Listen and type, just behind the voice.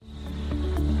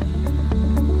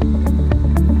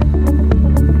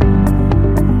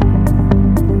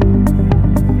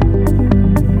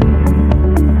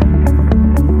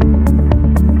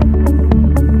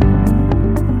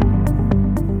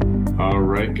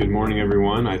Good morning,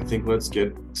 everyone. I think let's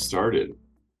get started.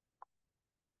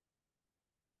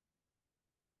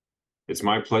 It's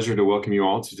my pleasure to welcome you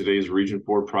all to today's Region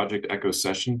 4 Project Echo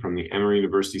session from the Emory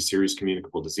University Serious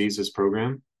Communicable Diseases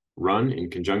Program, run in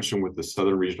conjunction with the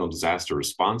Southern Regional Disaster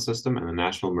Response System and the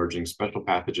National Emerging Special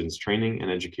Pathogens Training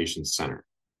and Education Center.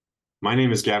 My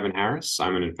name is Gavin Harris.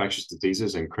 I'm an infectious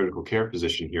diseases and critical care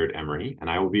physician here at Emory, and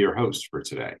I will be your host for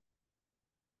today.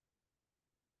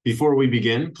 Before we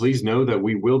begin, please know that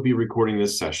we will be recording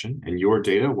this session, and your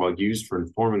data, while used for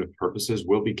informative purposes,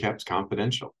 will be kept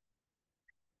confidential.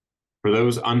 For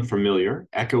those unfamiliar,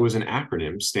 ECHO is an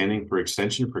acronym standing for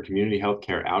Extension for Community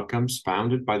Healthcare Outcomes,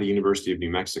 founded by the University of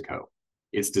New Mexico.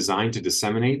 It's designed to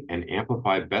disseminate and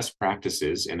amplify best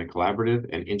practices in a collaborative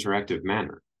and interactive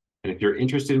manner. And if you're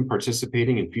interested in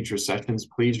participating in future sessions,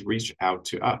 please reach out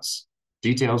to us.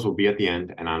 Details will be at the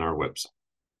end and on our website.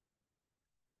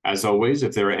 As always,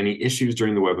 if there are any issues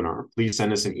during the webinar, please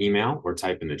send us an email or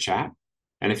type in the chat.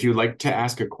 And if you'd like to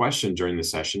ask a question during the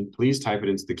session, please type it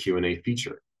into the Q&A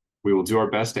feature. We will do our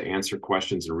best to answer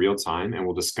questions in real time, and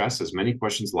we'll discuss as many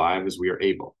questions live as we are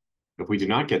able. If we do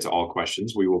not get to all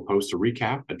questions, we will post a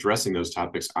recap addressing those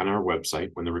topics on our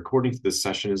website when the recording to this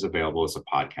session is available as a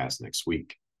podcast next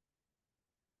week.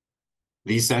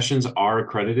 These sessions are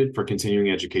accredited for continuing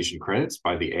education credits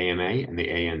by the AMA and the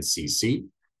ANCC.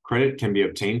 Credit can be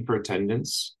obtained for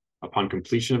attendance upon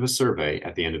completion of a survey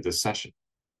at the end of this session.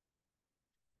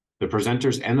 The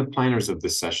presenters and the planners of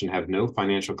this session have no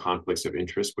financial conflicts of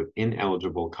interest with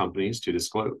ineligible companies to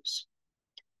disclose.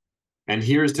 And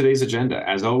here is today's agenda.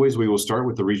 As always, we will start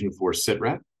with the Region 4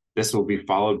 SITREP. This will be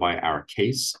followed by our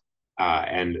case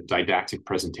and didactic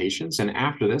presentations. And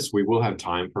after this, we will have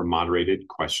time for a moderated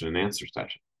question and answer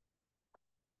session.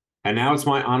 And now it's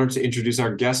my honor to introduce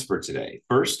our guests for today.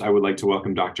 First, I would like to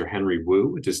welcome Dr. Henry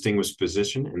Wu, a distinguished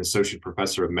physician and associate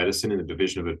professor of medicine in the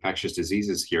Division of Infectious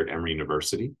Diseases here at Emory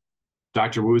University.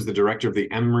 Dr. Wu is the director of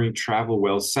the Emory Travel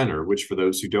Well Center, which, for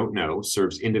those who don't know,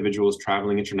 serves individuals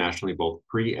traveling internationally, both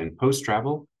pre and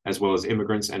post-travel, as well as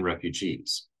immigrants and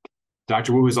refugees.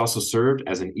 Dr. Wu has also served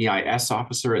as an EIS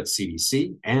officer at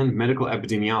CDC and medical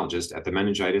epidemiologist at the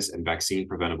Meningitis and Vaccine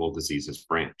Preventable Diseases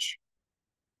branch.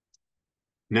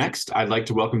 Next, I'd like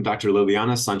to welcome Dr.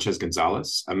 Liliana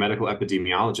Sanchez-Gonzalez, a medical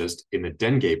epidemiologist in the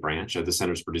Dengue branch of the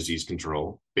Centers for Disease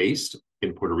Control, based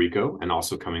in Puerto Rico and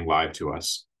also coming live to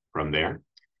us from there.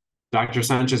 Dr.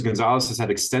 Sanchez-Gonzalez has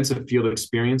had extensive field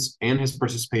experience and has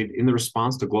participated in the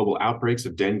response to global outbreaks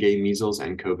of dengue, measles,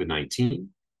 and COVID-19,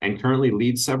 and currently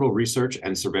leads several research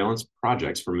and surveillance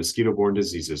projects for mosquito-borne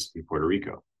diseases in Puerto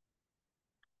Rico.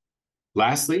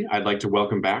 Lastly, I'd like to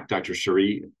welcome back Dr.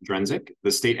 Cherie Drenzik,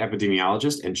 the state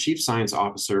epidemiologist and chief science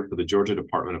officer for the Georgia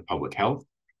Department of Public Health.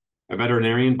 A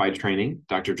veterinarian by training,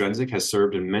 Dr. Drenzik has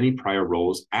served in many prior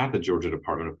roles at the Georgia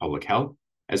Department of Public Health,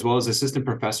 as well as assistant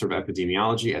professor of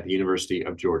epidemiology at the University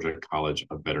of Georgia College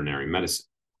of Veterinary Medicine.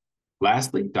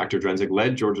 Lastly, Dr. Drenzik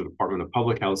led Georgia Department of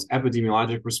Public Health's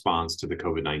epidemiologic response to the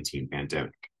COVID-19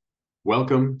 pandemic.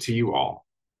 Welcome to you all.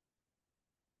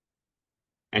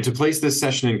 And to place this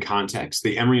session in context,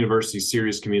 the Emory University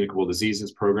Serious Communicable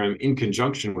Diseases Program, in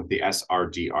conjunction with the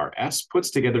SRDRS, puts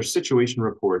together situation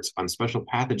reports on special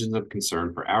pathogens of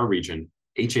concern for our region,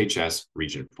 HHS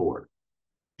Region 4.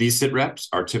 These SITREPs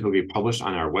are typically published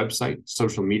on our website,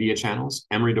 social media channels,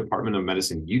 Emory Department of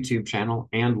Medicine YouTube channel,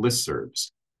 and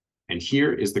listservs. And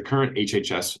here is the current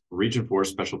HHS Region 4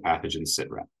 Special Pathogen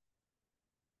SITREP.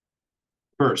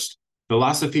 First, the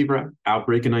Lassa fever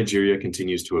outbreak in Nigeria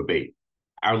continues to abate.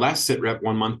 Our last SITREP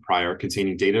 1 month prior,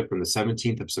 containing data from the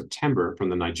 17th of September from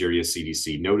the Nigeria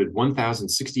CDC, noted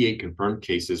 1,068 confirmed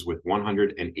cases with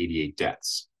 188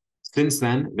 deaths. Since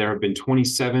then, there have been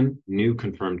 27 new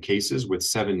confirmed cases with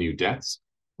 7 new deaths,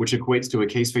 which equates to a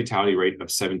case fatality rate of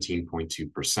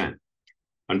 17.2%.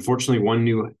 Unfortunately, 1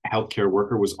 new healthcare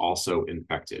worker was also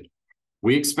infected.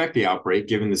 We expect the outbreak,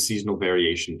 given the seasonal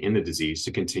variation in the disease,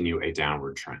 to continue a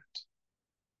downward trend.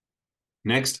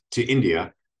 Next, to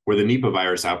India, where the Nipah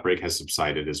virus outbreak has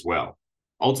subsided as well.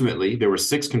 Ultimately, there were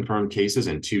 6 confirmed cases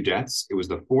and 2 deaths. It was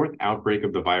the 4th outbreak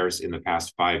of the virus in the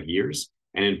past 5 years,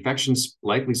 and infections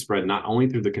likely spread not only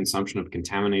through the consumption of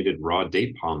contaminated raw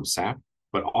date palm sap,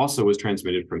 but also was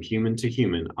transmitted from human to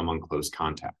human among close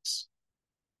contacts.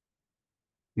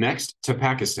 Next, to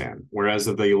Pakistan, where as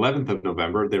of the 11th of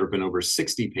November, there have been over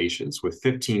 60 patients with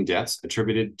 15 deaths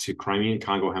attributed to Crimean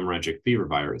Congo hemorrhagic fever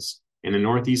virus in the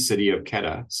northeast city of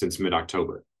Quetta since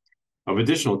mid-October. Of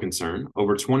additional concern,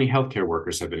 over 20 healthcare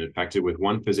workers have been infected with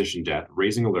 1 physician death,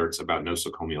 raising alerts about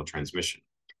nosocomial transmission.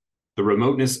 The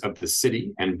remoteness of the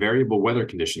city and variable weather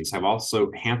conditions have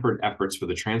also hampered efforts for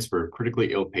the transfer of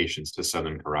critically ill patients to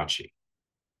southern Karachi.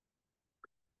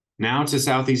 Now to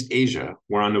Southeast Asia,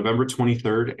 where on November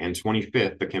 23rd and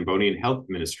 25th, the Cambodian Health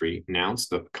Ministry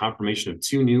announced the confirmation of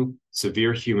 2 new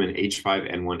severe human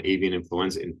H5N1 avian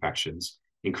influenza infections,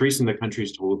 increasing the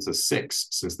country's total to 6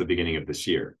 since the beginning of this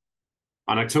year.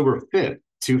 On October 5th,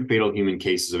 2 fatal human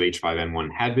cases of H5N1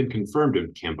 had been confirmed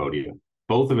in Cambodia,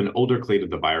 both of an older clade of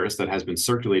the virus that has been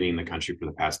circulating in the country for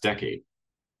the past decade.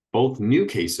 Both new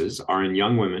cases are in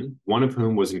young women, one of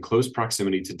whom was in close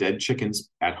proximity to dead chickens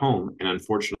at home and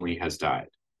unfortunately has died.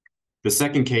 The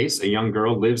second case, a young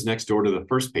girl, lives next door to the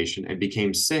first patient and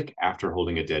became sick after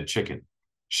holding a dead chicken.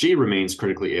 She remains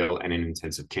critically ill and in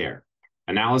intensive care.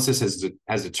 Analysis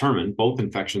has determined both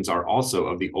infections are also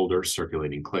of the older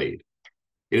circulating clade.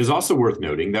 It is also worth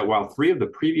noting that while 3 of the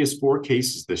previous 4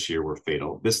 cases this year were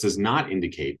fatal, this does not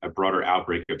indicate a broader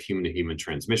outbreak of human-to-human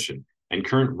transmission, and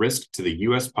current risk to the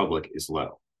U.S. public is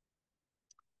low.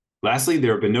 Lastly,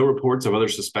 there have been no reports of other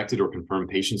suspected or confirmed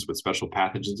patients with special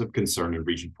pathogens of concern in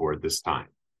Region 4 at this time.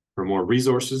 For more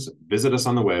resources, visit us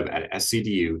on the web at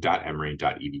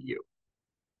scdu.emory.edu.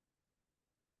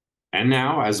 And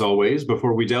now, as always,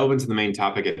 before we delve into the main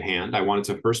topic at hand, I wanted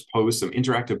to first pose some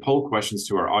interactive poll questions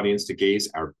to our audience to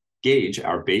gauge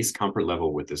our base comfort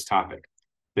level with this topic.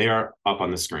 They are up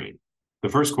on the screen. The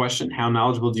first question, how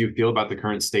knowledgeable do you feel about the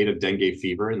current state of dengue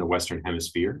fever in the Western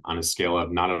Hemisphere on a scale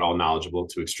of not at all knowledgeable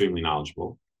to extremely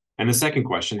knowledgeable? And the second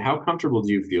question, how comfortable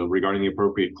do you feel regarding the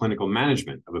appropriate clinical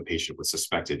management of a patient with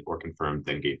suspected or confirmed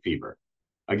dengue fever?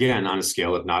 Again, on a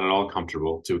scale of not at all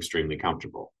comfortable to extremely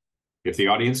comfortable. If the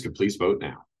audience could please vote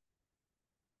now.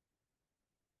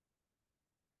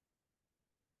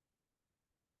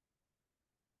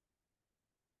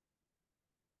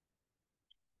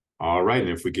 All right, and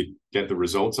if we could get the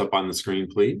results up on the screen,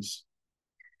 please.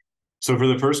 So for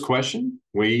the first question,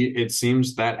 it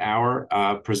seems that our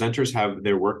presenters have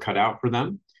their work cut out for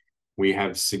them. We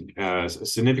have a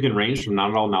significant range from not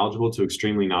at all knowledgeable to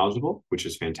extremely knowledgeable, which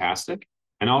is fantastic.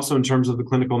 And also in terms of the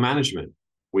clinical management,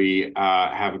 we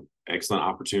have excellent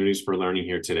opportunities for learning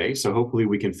here today. So hopefully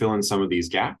we can fill in some of these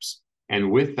gaps.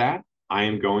 And with that, I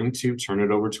am going to turn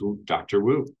it over to Dr.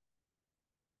 Wu.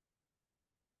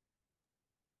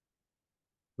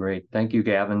 Great. Thank you,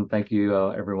 Gavin. Thank you,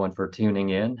 everyone, for tuning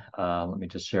in. Let me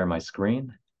just share my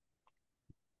screen.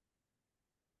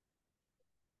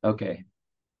 Okay.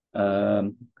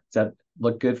 Does that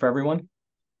look good for everyone?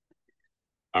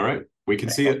 All right. We can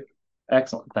see it.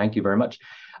 Excellent. Thank you very much.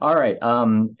 All right.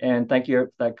 And thank you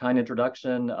for that kind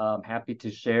introduction. I'm happy to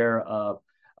share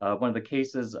one of the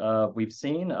cases we've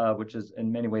seen, which is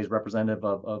in many ways representative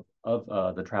of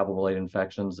the travel-related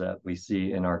infections that we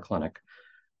see in our clinic.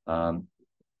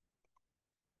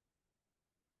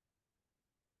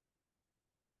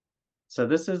 So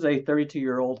this is a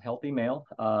 32-year-old healthy male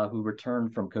who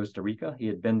returned from Costa Rica. He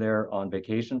had been there on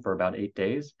vacation for about 8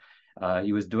 days.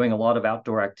 He was doing a lot of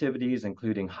outdoor activities,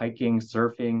 including hiking,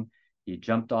 surfing. He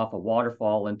jumped off a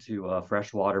waterfall into a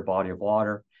freshwater body of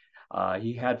water.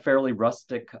 He had fairly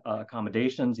rustic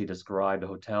accommodations. He described a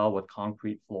hotel with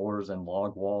concrete floors and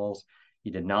log walls. He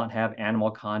did not have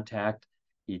animal contact.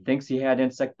 He thinks he had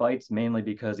insect bites, mainly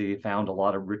because he found a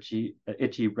lot of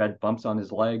itchy red bumps on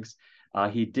his legs.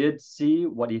 He did see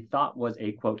what he thought was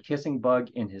a, quote, kissing bug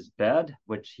in his bed,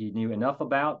 which he knew enough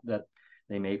about that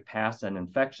they may pass an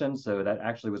infection. So that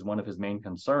actually was one of his main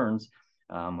concerns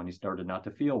when he started not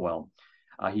to feel well.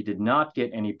 He did not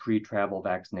get any pre-travel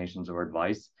vaccinations or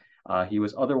advice. He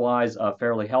was otherwise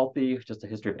fairly healthy, just a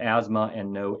history of asthma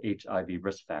and no HIV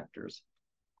risk factors.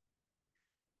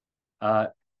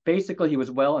 Basically, he was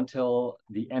well until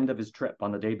the end of his trip.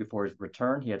 On the day before his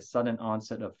return, he had sudden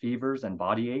onset of fevers and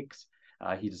body aches.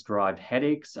 He described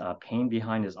headaches, pain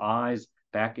behind his eyes,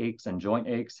 back aches, and joint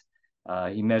aches.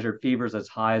 He measured fevers as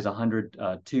high as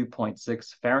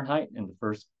 102.6 Fahrenheit in the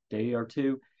first day or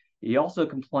two. He also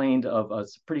complained of a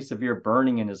pretty severe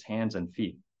burning in his hands and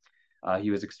feet.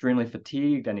 He was extremely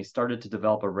fatigued, and he started to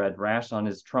develop a red rash on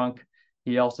his trunk.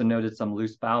 He also noted some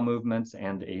loose bowel movements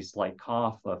and a slight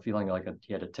cough, feeling like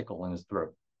he had a tickle in his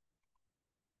throat.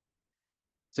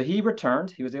 So he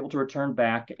returned. He was able to return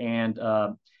back, and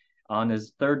on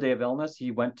his 3rd day of illness,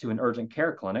 he went to an urgent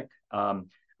care clinic.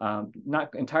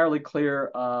 Not entirely clear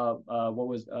what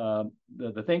was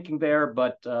the thinking there,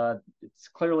 but it's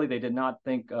clearly they did not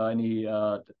think any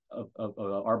of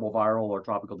arboviral or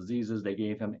tropical diseases. They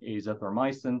gave him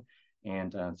azithromycin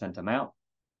and sent him out.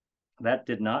 That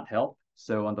did not help.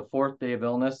 So on the 4th day of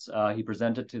illness, he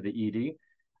presented to the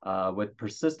ED with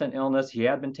persistent illness. He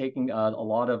had been taking a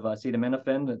lot of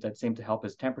acetaminophen that seemed to help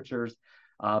his temperatures.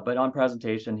 But on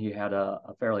presentation, he had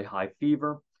a fairly high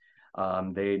fever.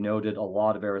 They noted a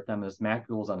lot of erythematous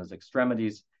macules on his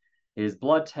extremities. His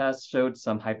blood tests showed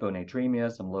some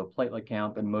hyponatremia, some low platelet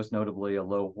count, but most notably a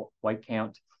low white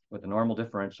count with a normal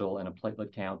differential and a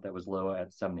platelet count that was low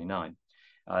at 79.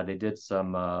 They did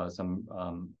some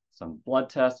blood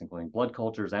tests, including blood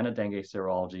cultures and a dengue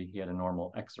serology. He had a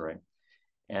normal X-ray.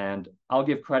 And I'll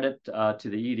give credit to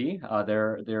the ED.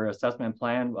 Their assessment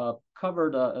plan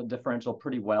covered a differential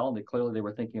pretty well. Clearly they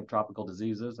were thinking of tropical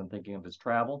diseases and thinking of his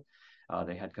travel.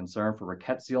 They had concern for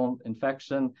rickettsial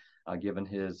infection, given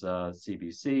his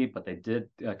CBC, but they did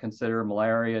consider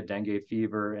malaria, dengue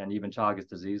fever, and even Chagas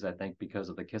disease, I think, because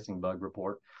of the kissing bug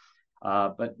report.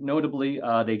 But notably,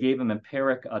 they gave him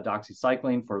empiric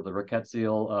doxycycline for the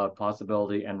rickettsial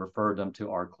possibility and referred them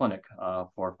to our clinic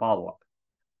for follow-up.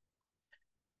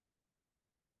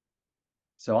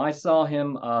 So I saw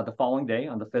him the following day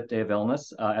on the 5th day of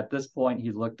illness. At this point,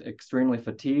 he looked extremely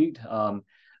fatigued,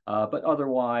 but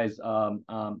otherwise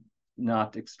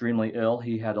not extremely ill.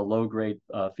 He had a low-grade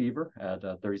fever at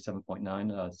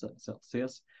 37.9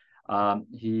 Celsius.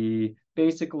 He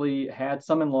basically had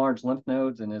some enlarged lymph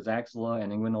nodes in his axilla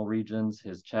and inguinal regions.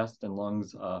 His chest and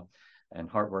lungs and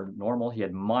heart were normal. He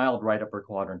had mild right upper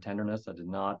quadrant tenderness. I did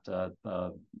not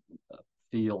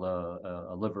feel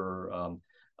a liver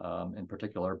in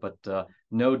particular, but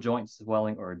no joint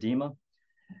swelling or edema.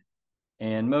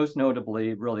 And most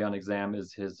notably, really on exam,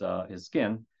 is his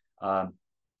skin.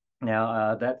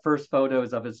 Now, that first photo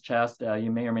is of his chest.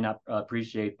 You may or may not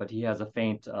appreciate, but he has a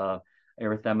faint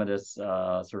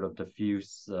erythematous, sort of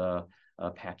diffuse,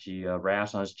 patchy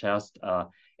rash on his chest.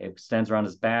 It extends around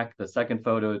his back. The second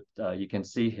photo, you can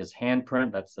see his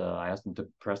handprint. That's I asked him to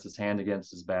press his hand against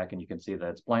his back, and you can see that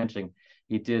it's blanching.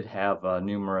 He did have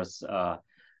numerous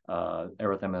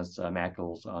erythematous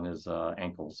macules on his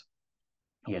ankles.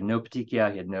 He had no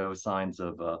petechia. He had no signs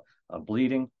of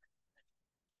bleeding.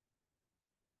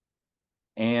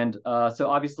 And so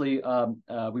obviously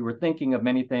we were thinking of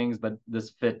many things, but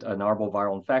this fit an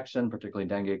arboviral infection, particularly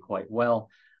dengue, quite well.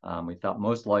 We thought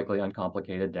most likely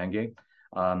uncomplicated dengue.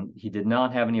 He did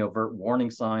not have any overt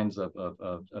warning signs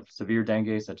of severe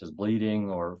dengue, such as bleeding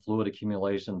or fluid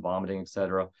accumulation, vomiting,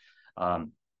 etc.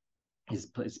 His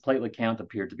platelet count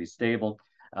appeared to be stable.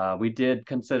 We did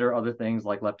consider other things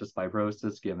like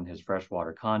leptospirosis, given his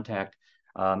freshwater contact.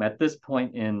 At this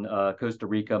point in Costa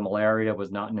Rica, malaria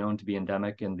was not known to be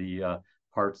endemic in the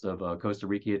parts of Costa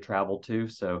Rica he had traveled to.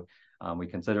 So we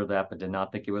considered that, but did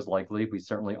not think it was likely. We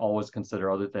certainly always consider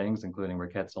other things, including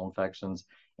rickettsial infections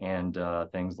and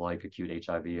things like acute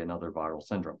HIV and other viral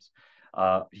syndromes.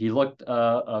 He looked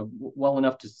well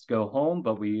enough to go home,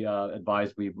 but we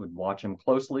advised we would watch him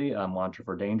closely, monitor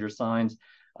for danger signs.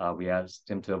 We asked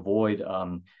him to avoid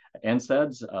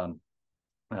NSAIDs.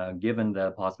 Given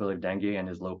the possibility of dengue and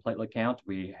his low platelet count,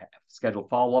 we scheduled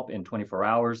follow-up in 24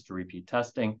 hours to repeat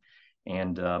testing,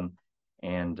 and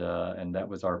that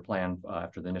was our plan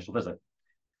after the initial visit.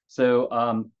 So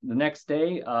the next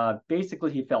day,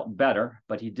 basically he felt better,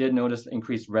 but he did notice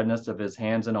increased redness of his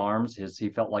hands and arms. He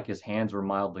felt like his hands were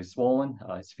mildly swollen.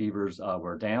 His fevers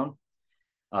were down.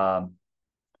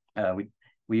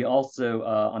 We also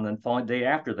on the following day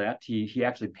after that, he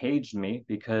actually paged me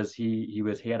because he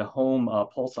had a home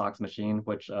pulse ox machine,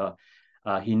 which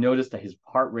he noticed that his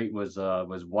heart rate was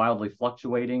wildly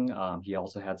fluctuating. He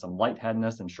also had some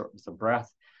lightheadedness and shortness of breath.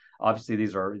 Obviously,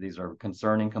 these are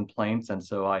concerning complaints, and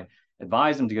so I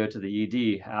advised him to go to the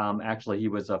ED. Actually, he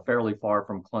was fairly far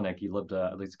from clinic. He lived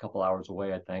at least a couple hours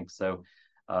away, I think. So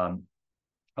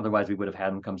otherwise, we would have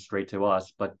had him come straight to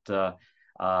us. But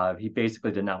he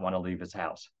basically did not want to leave his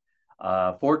house.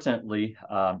 Fortunately,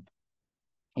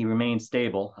 he remained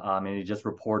stable, and he just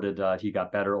reported he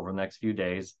got better over the next few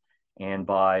days. And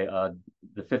by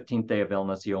the 15th day of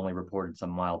illness, he only reported some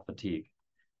mild fatigue.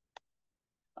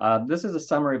 This is a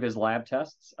summary of his lab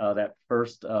tests. That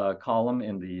first column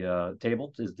in the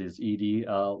table is his ED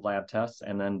lab tests.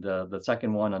 And then the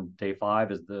second one on day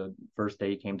 5 is the first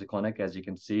day he came to clinic. As you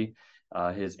can see,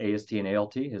 his AST and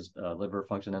ALT, his liver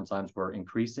function enzymes were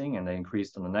increasing, and they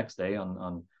increased on the next day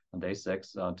on day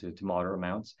 6 to moderate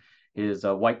amounts. His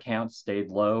white count stayed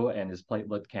low, and his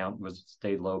platelet count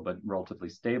stayed low but relatively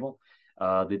stable.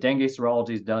 The dengue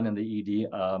serologies done in the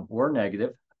ED were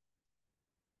negative.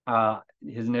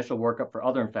 His initial workup for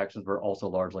other infections were also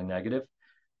largely negative.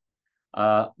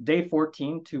 Day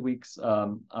 14, 2 weeks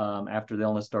after the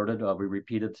illness started, we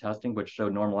repeated testing, which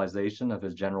showed normalization of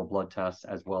his general blood tests,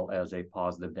 as well as a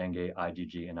positive dengue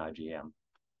IgG and IgM,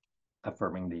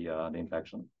 affirming the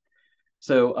infection.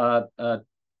 So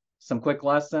some quick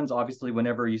lessons. Obviously,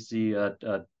 whenever you see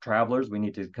travelers, we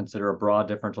need to consider a broad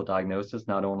differential diagnosis,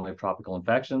 not only of tropical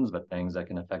infections, but things that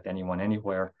can affect anyone,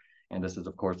 anywhere. And this is,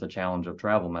 of course, the challenge of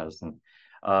travel medicine.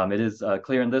 It is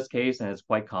clear in this case, and it's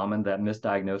quite common, that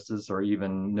misdiagnosis or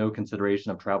even no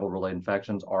consideration of travel-related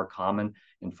infections are common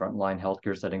in frontline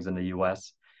healthcare settings in the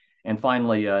U.S. And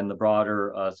finally, in the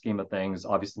broader scheme of things,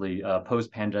 obviously,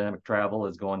 post-pandemic travel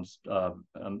is going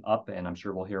up, and I'm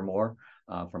sure we'll hear more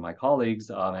from my colleagues.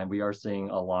 And we are seeing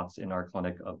a lot in our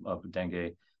clinic of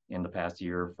dengue in the past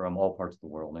year from all parts of the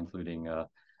world, including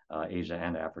Asia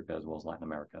and Africa, as well as Latin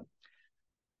America.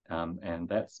 And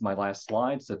that's my last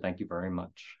slide, so thank you very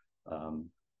much.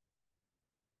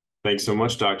 Thanks so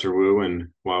much, Dr. Wu. And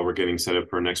while we're getting set up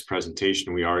for our next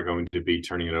presentation, we are going to be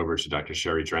turning it over to Dr.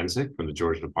 Sherry Drensick from the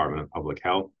Georgia Department of Public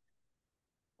Health.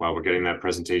 While we're getting that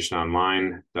presentation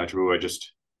online, Dr. Wu, I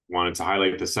just wanted to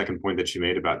highlight the second point that you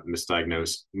made about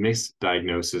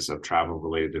misdiagnosis of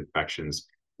travel-related infections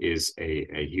is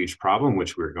a huge problem,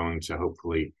 which we're going to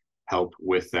hopefully help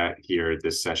with that here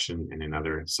this session and in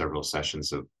other several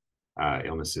sessions of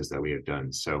illnesses that we have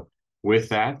done. So with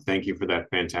that, thank you for that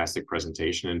fantastic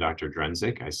presentation. And Dr.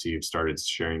 Drensick, I see you've started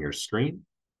sharing your screen.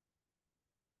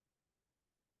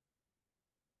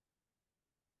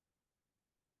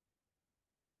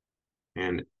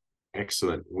 And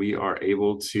excellent. We are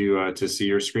able to see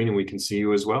your screen, and we can see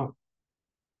you as well.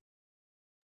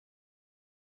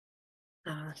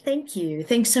 Thank you.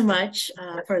 Thanks so much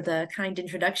for the kind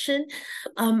introduction.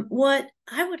 What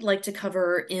I would like to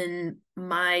cover in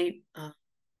my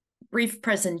brief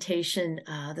presentation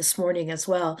this morning as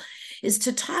well is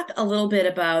to talk a little bit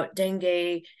about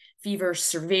dengue fever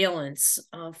surveillance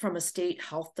from a state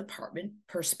health department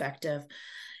perspective.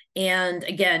 And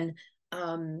again,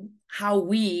 how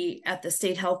we at the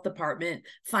state health department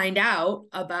find out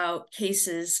about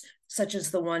cases such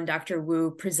as the one Dr.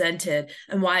 Wu presented,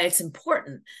 and why it's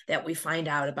important that we find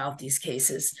out about these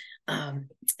cases.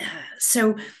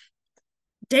 So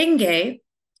dengue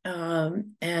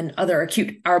and other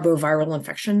acute arboviral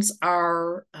infections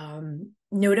are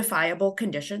notifiable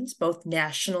conditions, both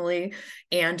nationally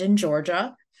and in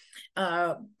Georgia.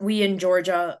 We in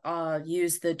Georgia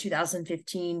use the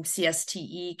 2015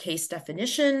 CSTE case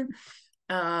definition,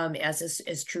 as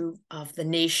is true of the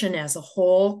nation as a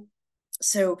whole.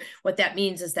 So what that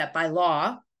means is that by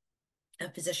law,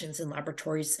 physicians and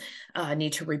laboratories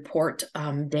need to report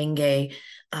dengue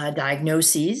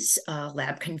diagnoses,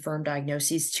 lab-confirmed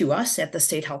diagnoses to us at the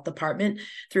State Health Department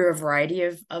through a variety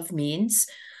of means.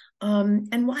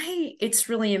 And why it's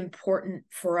really important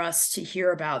for us to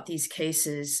hear about these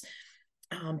cases,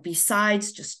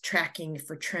 besides just tracking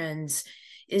for trends,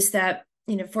 is that,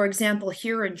 for example,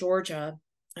 here in Georgia,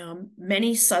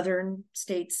 many southern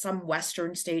states, some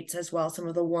western states as well, some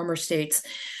of the warmer states,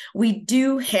 we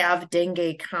do have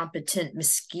dengue competent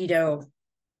mosquito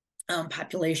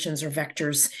populations or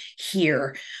vectors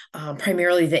here,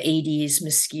 primarily the Aedes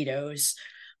mosquitoes.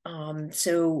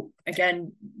 So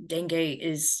again, dengue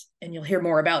is, and you'll hear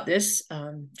more about this,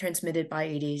 transmitted by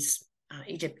Aedes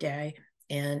aegypti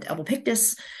and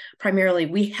albopictus. Primarily,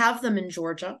 we have them in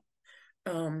Georgia,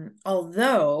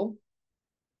 although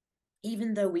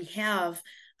even though we have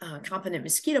competent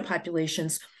mosquito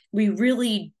populations, we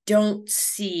really don't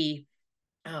see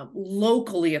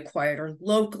locally acquired or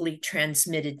locally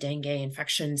transmitted dengue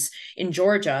infections in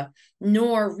Georgia,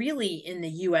 nor really in the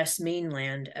U.S.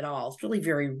 mainland at all. It's really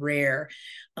very rare.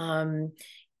 Of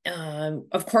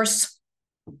course,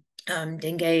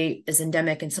 dengue is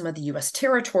endemic in some of the U.S.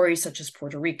 territories, such as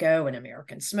Puerto Rico and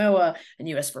American Samoa and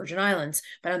U.S. Virgin Islands.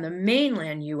 But on the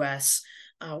mainland U.S.,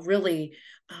 really,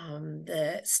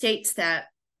 the states that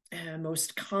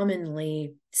most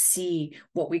commonly see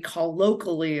what we call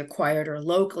locally acquired or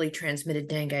locally transmitted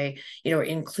dengue,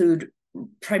 include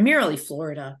primarily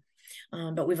Florida,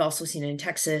 but we've also seen it in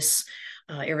Texas,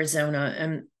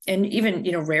 Arizona, and even,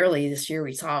 rarely this year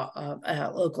we saw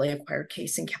a locally acquired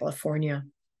case in California.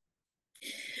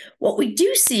 What we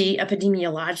do see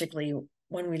epidemiologically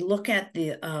when we look at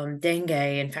the dengue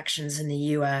infections in the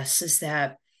U.S. is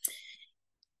that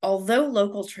although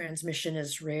local transmission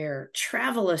is rare,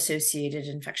 travel-associated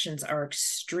infections are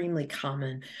extremely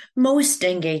common. Most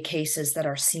dengue cases that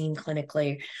are seen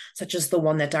clinically, such as the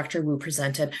one that Dr. Wu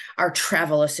presented, are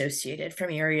travel-associated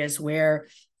from areas where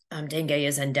dengue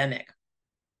is endemic.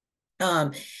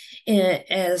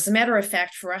 As a matter of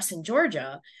fact, for us in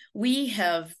Georgia, we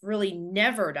have really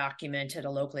never documented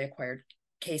a locally acquired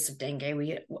case of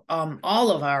dengue.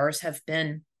 All of ours have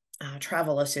been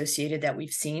travel associated that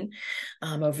we've seen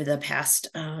over the past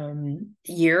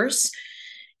years.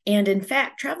 And in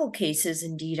fact, travel cases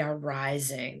indeed are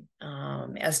rising,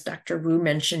 as Dr. Wu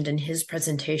mentioned in his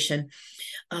presentation,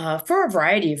 for a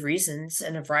variety of reasons,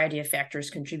 and a variety of factors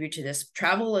contribute to this.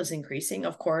 Travel is increasing,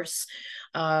 of course.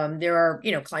 There are,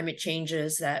 climate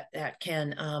changes that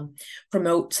can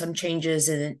promote some changes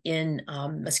in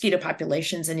mosquito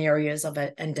populations in areas of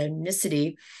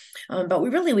endemicity, but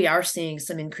we are seeing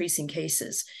some increasing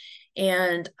cases.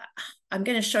 And I'm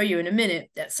going to show you in a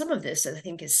minute that some of this, I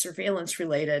think, is surveillance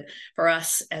related for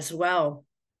us as well.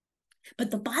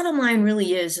 But the bottom line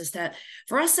really is that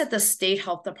for us at the State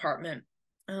Health Department,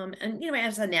 and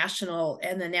as the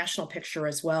national picture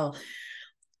as well,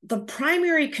 the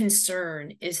primary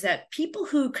concern is that people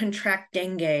who contract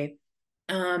dengue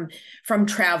from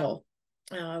travel,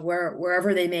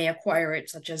 wherever they may acquire it,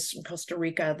 such as in Costa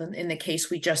Rica, in the case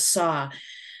we just saw,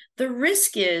 the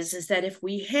risk is that if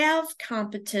we have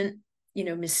competent,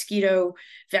 mosquito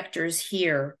vectors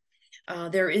here,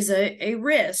 there is a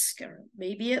risk,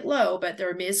 maybe at low, but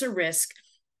there is a risk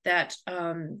that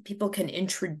people can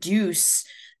introduce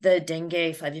the dengue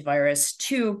flavivirus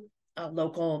to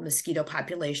local mosquito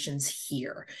populations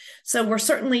here. So we're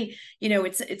certainly,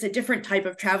 it's a different type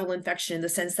of travel infection in the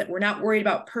sense that we're not worried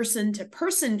about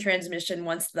person-to-person transmission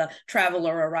once the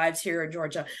traveler arrives here in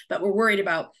Georgia, but we're worried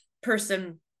about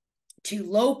person to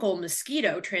local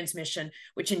mosquito transmission,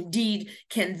 which indeed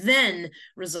can then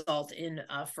result in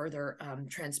further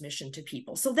transmission to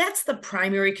people. So that's the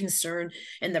primary concern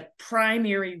and the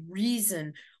primary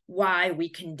reason why we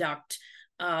conduct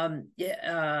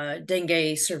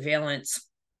dengue surveillance,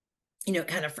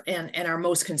 and are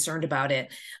most concerned about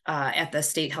it at the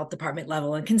State Health Department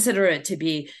level, and consider it to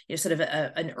be sort of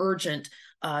an urgent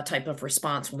type of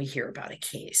response when we hear about a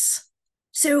case.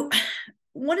 So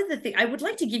one of the things, I would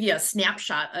like to give you a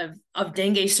snapshot of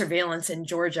dengue surveillance in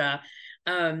Georgia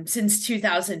since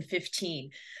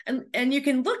 2015. And you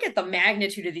can look at the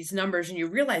magnitude of these numbers and you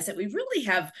realize that we really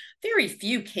have very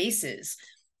few cases.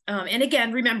 And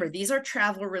again, remember, these are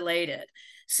travel related.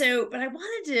 So, but I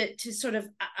wanted to sort of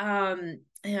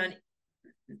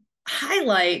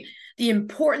highlight the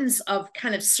importance of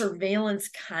kind of surveillance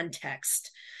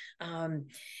context.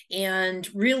 And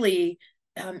really,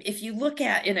 if you look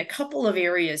at in a couple of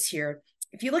areas here,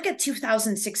 if you look at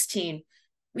 2016,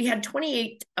 we had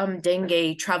 28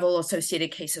 dengue travel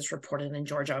associated cases reported in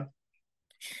Georgia.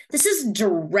 This is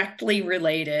directly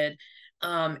related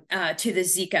to the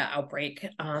Zika outbreak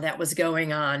that was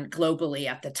going on globally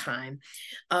at the time.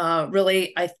 That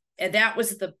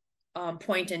was the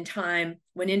point in time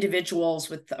when individuals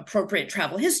with appropriate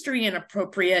travel history and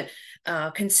appropriate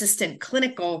consistent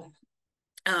clinical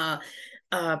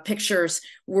pictures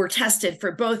were tested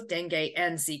for both dengue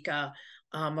and Zika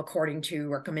according to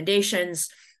recommendations.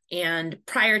 And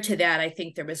prior to that, I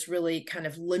think there was really kind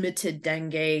of limited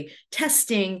dengue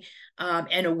testing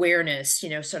and awareness.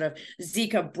 Sort of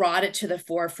Zika brought it to the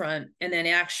forefront and then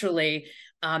actually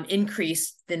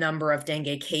increased the number of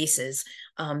dengue cases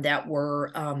that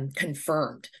were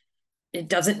confirmed. It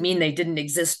doesn't mean they didn't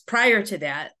exist prior to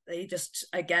that. They just,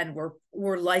 again,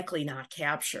 were likely not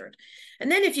captured. And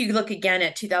then if you look again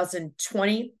at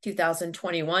 2020,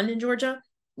 2021 in Georgia,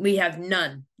 we have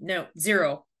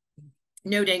zero,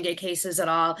 no dengue cases at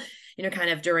all, kind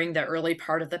of during the early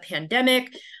part of the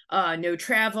pandemic, no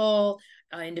travel,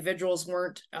 individuals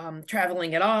weren't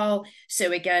traveling at all.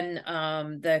 So again,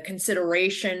 the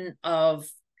consideration of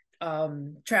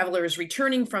travelers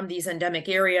returning from these endemic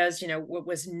areas,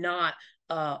 was not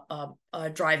a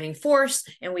driving force,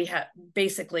 and we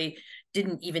basically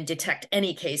didn't even detect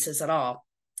any cases at all.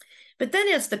 But then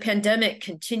as the pandemic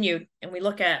continued, and we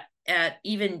look at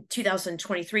even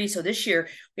 2023, so this year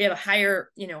we have a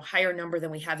higher number than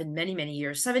we have in many, many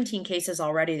years, 17 cases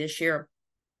already this year.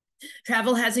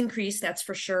 Travel has increased, that's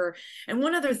for sure. And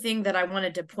one other thing that I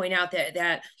wanted to point out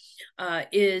that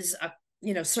is a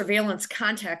surveillance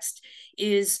context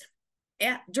is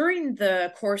during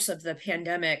the course of the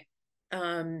pandemic,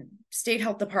 state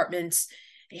health departments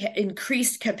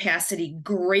increased capacity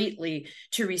greatly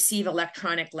to receive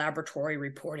electronic laboratory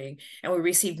reporting. And we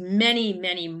received many,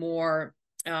 many more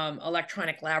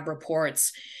electronic lab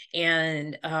reports,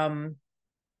 and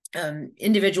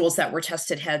individuals that were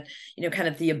tested had, kind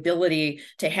of the ability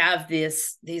to have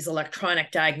these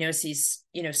electronic diagnoses,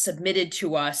 submitted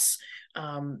to us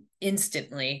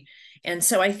instantly. And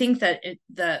so I think that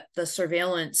the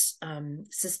surveillance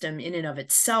system in and of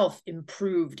itself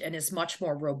improved and is much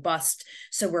more robust.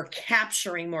 So we're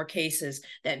capturing more cases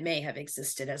that may have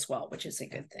existed as well, which is a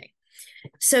good thing.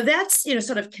 So that's,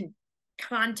 sort of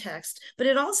context, but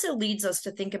it also leads us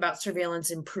to think about surveillance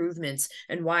improvements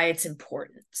and why it's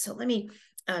important. So let me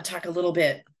talk a little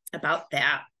bit about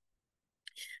that.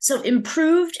 So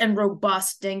improved and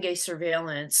robust dengue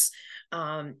surveillance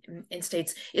in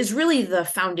states is really the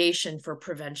foundation for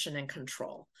prevention and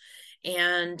control.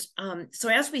 And so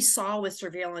as we saw with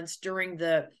surveillance during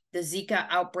the Zika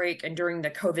outbreak and during the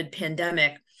COVID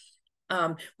pandemic,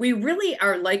 we really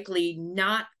are likely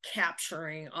not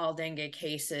capturing all dengue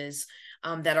cases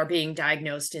that are being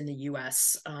diagnosed in the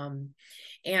US.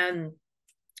 And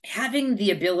having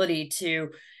the ability to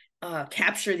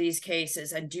capture these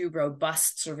cases and do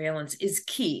robust surveillance is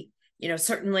key.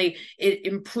 Certainly it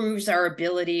improves our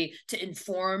ability to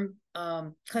inform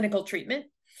clinical treatment,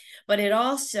 but it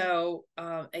also,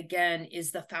 again,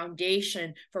 is the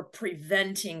foundation for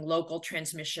preventing local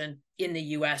transmission in the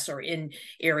US or in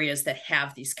areas that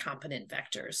have these competent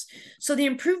vectors. So the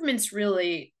improvements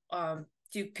really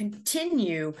to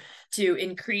continue to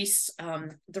increase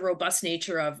the robust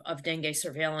nature of dengue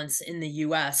surveillance in the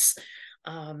US.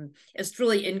 It's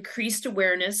really increased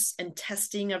awareness and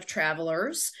testing of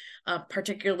travelers,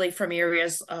 particularly from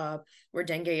areas where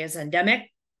dengue is endemic.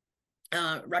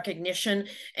 Recognition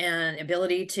and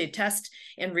ability to test,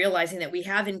 and realizing that we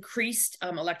have increased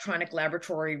electronic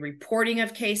laboratory reporting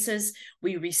of cases.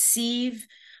 We receive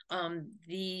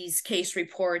these case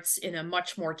reports in a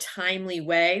much more timely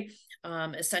way.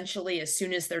 Essentially, as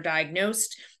soon as they're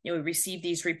diagnosed, we receive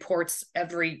these reports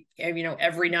every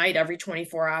night, every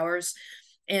 24 hours.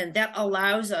 And that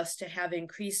allows us to have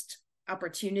increased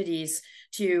opportunities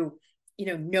to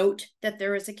note that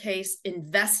there is a case,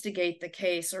 investigate the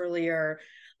case earlier,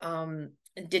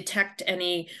 detect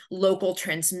any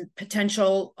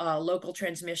potential local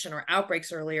transmission or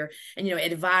outbreaks earlier, and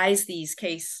advise these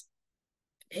case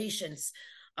patients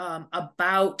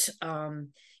about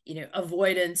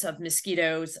avoidance of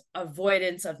mosquitoes,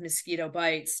 avoidance of mosquito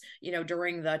bites,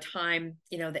 during the time,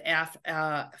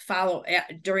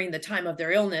 during the time of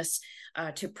their illness,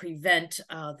 to prevent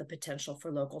the potential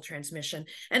for local transmission.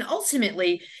 And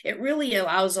ultimately, it really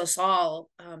allows us all,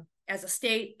 as a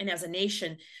state and as a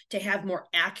nation, to have more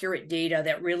accurate data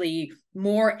that really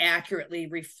more accurately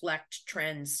reflect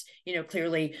trends.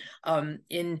 Clearly,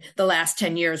 in the last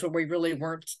 10 years, where we really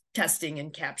weren't testing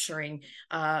and capturing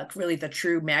really the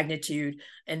true magnitude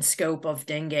and scope of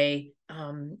dengue,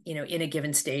 in a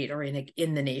given state or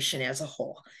in the nation as a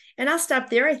whole. And I'll stop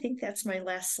there. I think that's my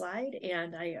last slide,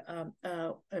 and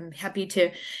I'm happy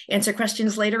to answer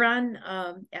questions later on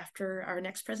after our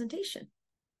next presentation.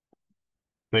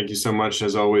 Thank you so much,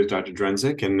 as always, Dr.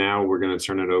 Drenzik. And now we're going to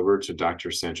turn it over to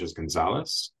Dr.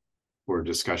 Sanchez-Gonzalez for a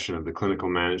discussion of the clinical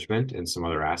management and some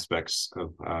other aspects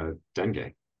of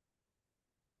dengue.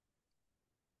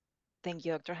 Thank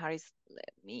you, Dr. Harris.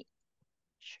 Let me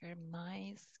share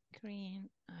my screen.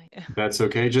 That's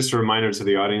okay. Just a reminder to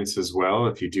the audience as well,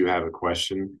 if you do have a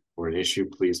question or an issue,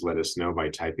 please let us know by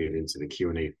typing it into the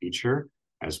Q&A feature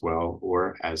as well,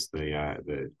 or as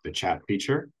the chat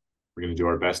feature. We're going to do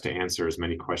our best to answer as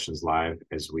many questions live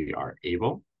as we are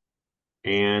able.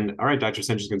 And all right, Dr.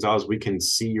 Sanchez-Gonzalez, we can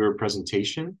see your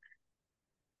presentation.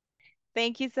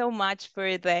 Thank you so much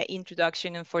for the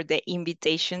introduction and for the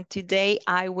invitation today.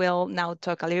 I will now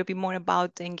talk a little bit more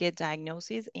about dengue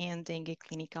diagnosis and dengue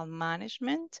clinical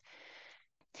management.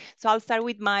 So I'll start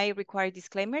with my required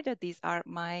disclaimer that these are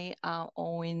my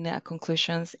own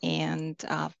conclusions and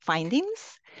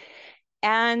findings.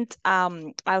 And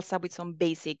I'll start with some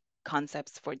basic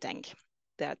concepts for dengue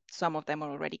that some of them are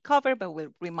already covered, but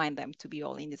we'll remind them to be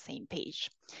all in the same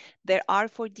page. There are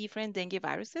 4 different dengue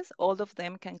viruses. All of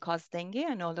them can cause dengue,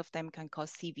 and all of them can cause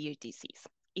severe disease.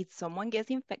 If someone gets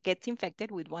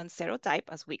infected with one serotype,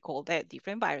 as we call the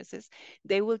different viruses,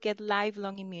 they will get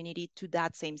lifelong immunity to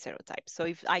that same serotype. So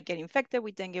if I get infected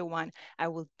with dengue 1, I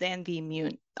will then be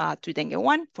immune to dengue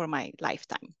 1 for my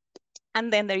lifetime.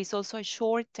 And then there is also a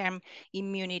short-term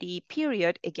immunity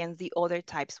period against the other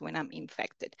types when I'm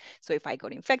infected. So if I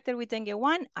got infected with dengue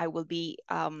 1, I will be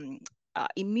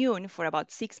immune for about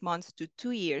 6 months to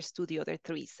 2 years to the other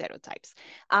 3 serotypes.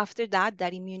 After that,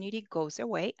 that immunity goes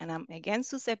away, and I'm again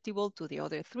susceptible to the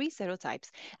other 3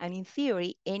 serotypes. And in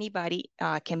theory, anybody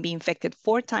can be infected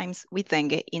 4 times with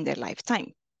dengue in their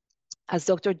lifetime. As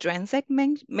Dr. Drenzik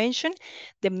mentioned,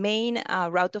 the main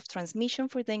route of transmission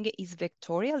for dengue is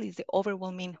vectorial, is the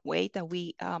overwhelming way that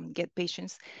we get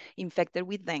patients infected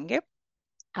with dengue.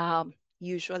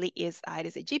 Usually is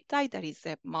Aedes aegypti, that is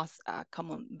the most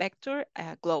common vector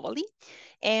globally.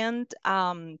 And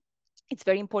It's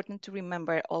very important to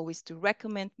remember always to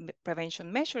recommend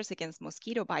prevention measures against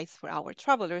mosquito bites for our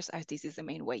travelers, as this is the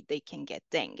main way they can get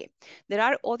dengue. There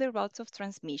are other routes of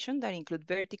transmission that include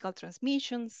vertical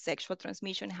transmission, sexual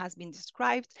transmission has been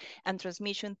described, and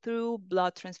transmission through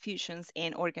blood transfusions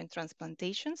and organ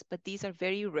transplantations, but these are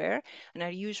very rare and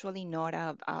are usually not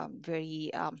a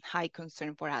very high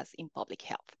concern for us in public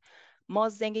health.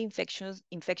 Most dengue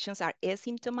infections are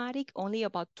asymptomatic. Only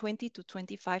about 20 to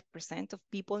 25% of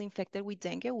people infected with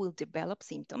dengue will develop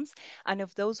symptoms. And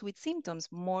of those with symptoms,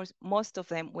 most of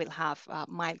them will have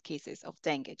mild cases of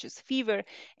dengue, just fever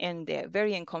and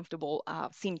very uncomfortable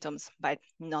symptoms, but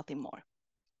nothing more.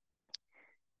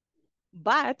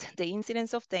 But the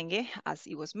incidence of dengue, as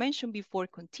it was mentioned before,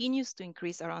 continues to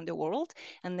increase around the world,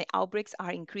 and the outbreaks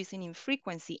are increasing in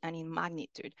frequency and in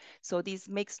magnitude. So this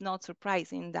makes not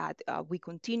surprising that we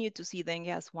continue to see dengue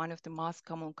as one of the most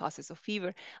common causes of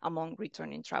fever among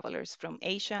returning travelers from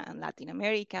Asia and Latin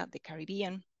America, the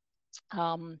Caribbean.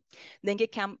 Dengue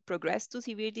can progress to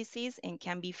severe disease and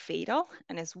can be fatal.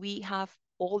 And as we have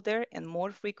older and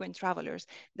more frequent travelers,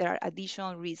 there are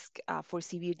additional risks for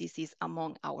severe disease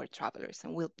among our travelers.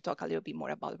 And we'll talk a little bit more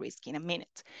about risk in a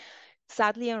minute.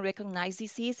 Sadly, unrecognized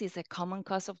disease is a common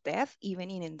cause of death.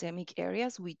 Even in endemic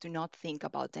areas, we do not think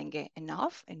about dengue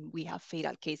enough, and we have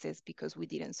fatal cases because we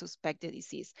didn't suspect the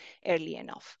disease early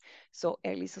enough. So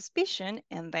early suspicion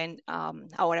and then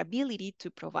our ability to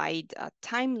provide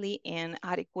timely and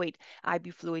adequate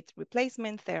IV fluid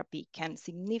replacement therapy can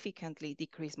significantly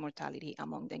decrease mortality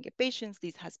among dengue patients.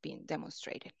 This has been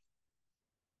demonstrated.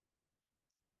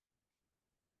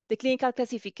 The clinical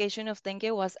classification of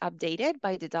dengue was updated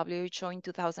by the WHO in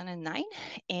 2009,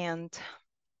 and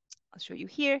I'll show you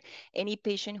here. Any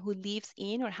patient who lives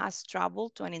in or has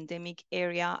traveled to an endemic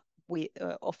area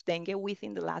of dengue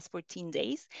within the last 14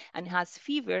 days and has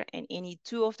fever and any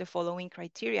two of the following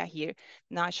criteria here: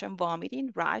 nausea and vomiting,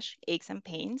 rash, aches and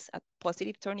pains, a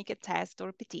positive tourniquet test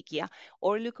or petechia,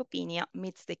 or leukopenia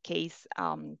meets the case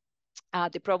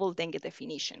the probable dengue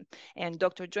definition. And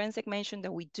Dr. Joensek mentioned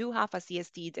that we do have a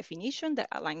CST definition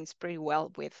that aligns pretty well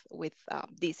with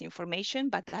this information,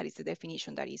 but that is the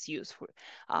definition that is used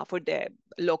for the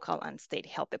local and state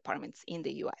health departments in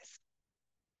the US.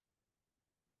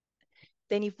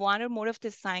 Then if one or more of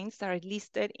the signs that are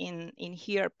listed in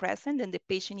here are present, then the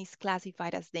patient is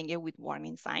classified as dengue with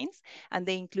warning signs, and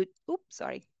they include,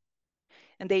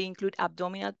 and they include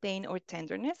abdominal pain or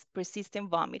tenderness, persistent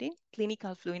vomiting,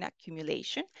 clinical fluid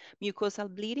accumulation, mucosal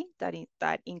bleeding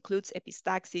that includes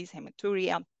epistaxis,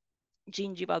 hematuria,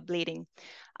 gingival bleeding,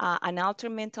 an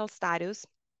altered mental status,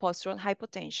 postural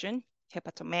hypotension,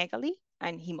 hepatomegaly,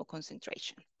 and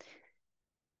hemoconcentration.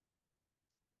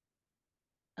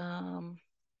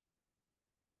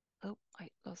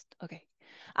 Okay.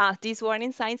 These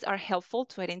warning signs are helpful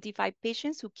to identify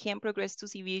patients who can progress to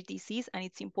severe disease, and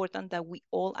it's important that we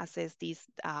all assess these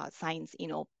signs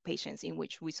in all patients in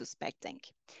which we suspect dengue.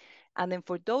 And then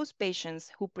for those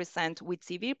patients who present with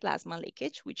severe plasma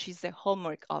leakage, which is the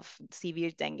hallmark of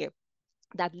severe dengue,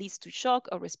 that leads to shock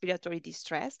or respiratory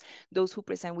distress, those who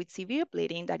present with severe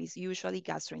bleeding, that is usually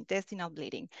gastrointestinal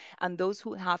bleeding, and those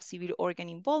who have severe organ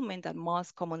involvement that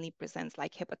most commonly presents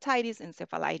like hepatitis,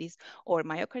 encephalitis, or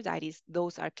myocarditis,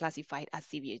 those are classified as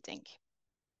severe dengue.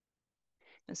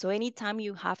 And so anytime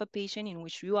you have a patient in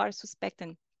which you are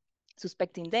suspecting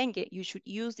dengue, you should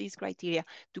use these criteria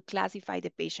to classify the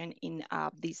patient in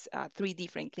these three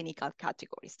different clinical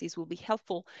categories. This will be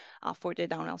helpful further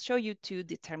down. I'll show you to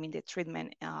determine the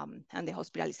treatment and the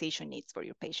hospitalization needs for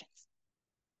your patients.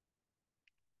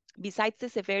 Besides the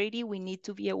severity, we need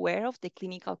to be aware of the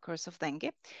clinical course of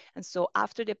dengue. And so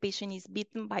after the patient is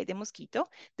bitten by the mosquito,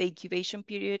 the incubation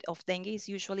period of dengue is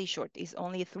usually short. It's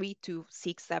only 3 to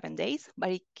 6, 7 days,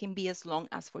 but it can be as long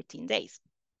as 14 days.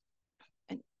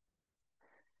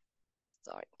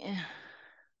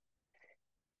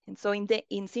 And so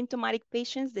in symptomatic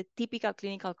patients, the typical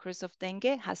clinical course of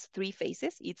dengue has 3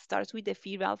 phases. It starts with the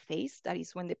febrile phase. That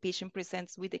is when the patient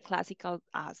presents with the classical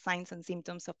signs and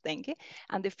symptoms of dengue.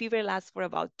 And the fever lasts for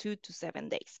about 2 to 7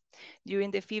 days. During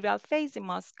the febrile phase, the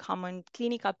most common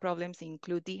clinical problems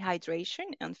include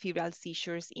dehydration and febrile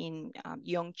seizures in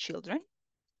young children.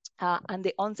 And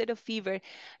the onset of fever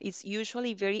is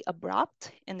usually very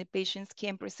abrupt, and the patients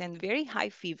can present very high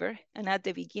fever, and at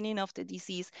the beginning of the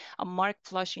disease, a marked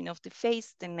flushing of the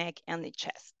face, the neck, and the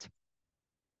chest.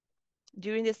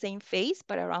 During the same phase,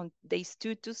 but around days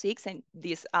 2 to 6, and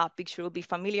this picture will be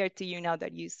familiar to you now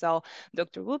that you saw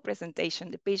Dr. Wu's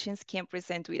presentation, the patients can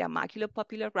present with a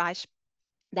maculopapular rash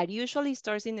that usually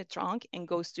starts in the trunk and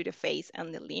goes to the face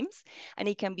and the limbs, and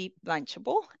it can be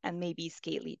blanchable and maybe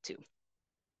scaly too.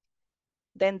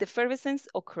 Then the effervescence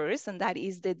occurs, and that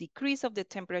is the decrease of the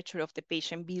temperature of the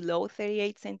patient below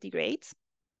 38 centigrades,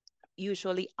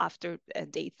 usually after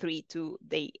day 3 to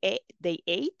day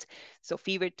 8. So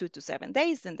fever 2 to 7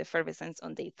 days, and the effervescence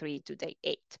on day 3 to day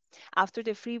 8. After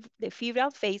the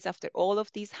febrile phase, after all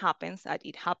of this happens, that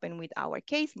it happened with our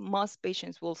case, most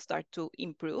patients will start to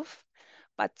improve,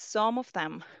 but some of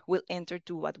them will enter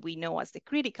to what we know as the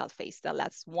critical phase that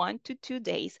lasts 1 to 2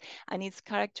 days, and it's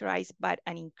characterized by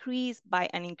an increase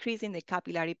in the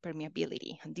capillary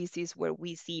permeability. And this is where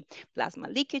we see plasma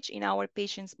leakage in our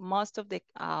patients. Most of the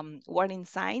warning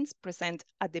signs present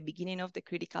at the beginning of the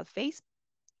critical phase,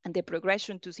 and the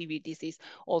progression to severe disease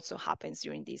also happens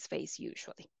during this phase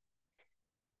usually.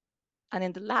 And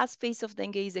then the last phase of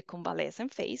dengue is the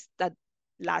convalescent phase that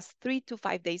lasts 3 to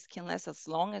 5 days, can last as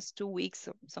long as 2 weeks,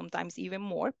 sometimes even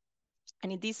more.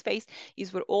 And in this phase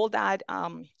is where all that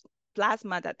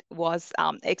plasma that was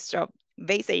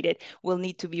extravasated will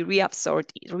need to be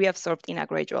reabsorbed in a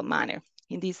gradual manner.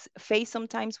 In this phase,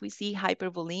 sometimes we see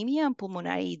hypervolemia and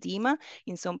pulmonary edema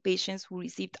in some patients who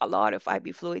received a lot of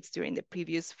IV fluids during the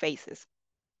previous phases.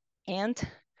 And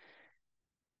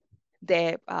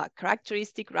the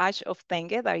characteristic rash of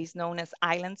dengue that is known as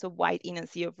islands of white in a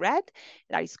sea of red,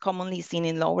 that is commonly seen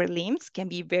in lower limbs, can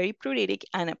be very pruritic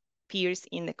and appears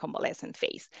in the convalescent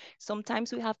phase.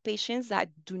 Sometimes we have patients that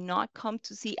do not come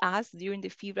to see us during the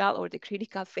febrile or the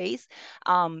critical phase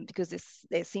because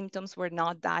the symptoms were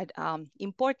not that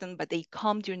important, but they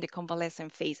come during the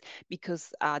convalescent phase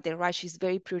because the rash is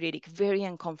very pruritic, very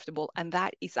uncomfortable, and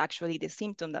that is actually the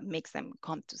symptom that makes them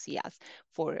come to see us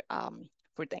for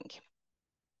dengue.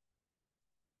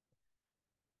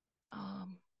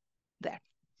 There.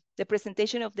 The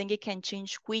presentation of dengue can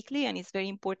change quickly, and it's very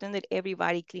important that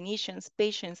everybody, clinicians,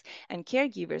 patients, and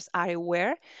caregivers are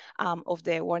aware of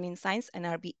the warning signs and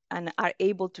are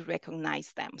able to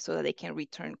recognize them so that they can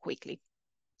return quickly.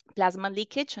 Plasma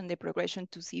leakage and the progression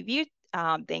to severe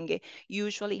dengue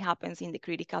usually happens in the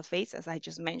critical phase, as I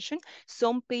just mentioned.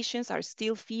 Some patients are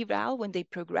still febrile when they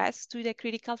progress to the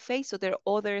critical phase, so there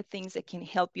are other things that can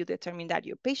help you determine that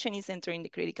your patient is entering the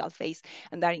critical phase,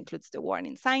 and that includes the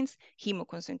warning signs,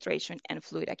 hemoconcentration, and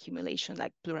fluid accumulation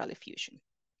like pleural effusion.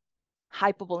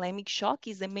 Hypovolemic shock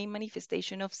is the main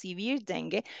manifestation of severe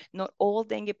dengue. Not all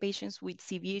dengue patients with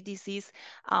severe disease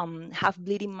have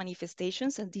bleeding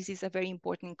manifestations, and this is a very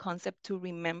important concept to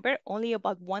remember. Only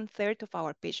about 1/3 of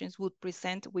our patients would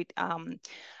present with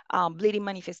bleeding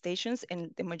manifestations,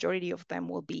 and the majority of them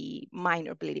will be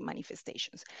minor bleeding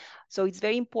manifestations. So it's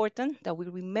very important that we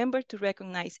remember to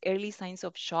recognize early signs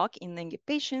of shock in dengue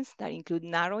patients that include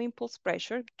narrow impulse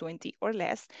pressure, 20 or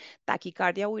less,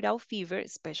 tachycardia without fever,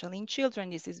 especially in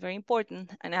children, this is very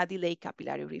important, and a delayed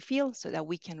capillary refill so that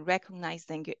we can recognize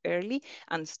dengue early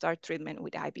and start treatment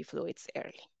with IV fluids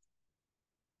early.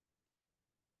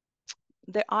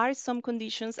 There are some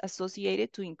conditions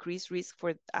associated to increased risk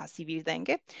for severe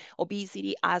dengue.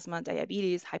 Obesity, asthma,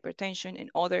 diabetes, hypertension, and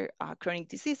other chronic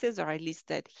diseases are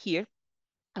listed here,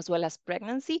 as well as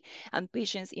pregnancy and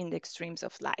patients in the extremes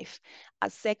of life. A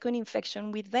second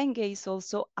infection with dengue is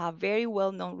also a very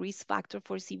well-known risk factor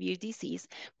for severe disease,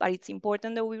 but it's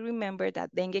important that we remember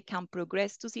that dengue can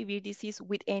progress to severe disease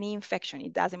with any infection.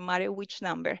 It doesn't matter which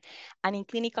number. And in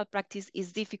clinical practice,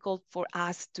 it's difficult for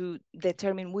us to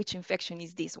determine which infection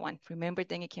is this one. Remember,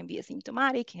 dengue can be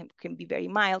asymptomatic, can be very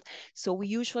mild. So we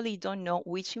usually don't know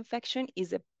which infection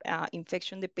is the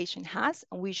infection the patient has,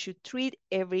 and we should treat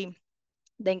every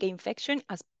dengue infection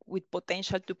as with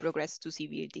potential to progress to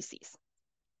severe disease.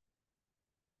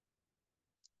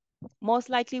 Most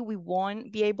likely, we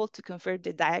won't be able to confirm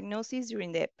the diagnosis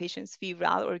during the patient's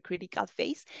febrile or critical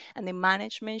phase, and the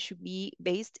management should be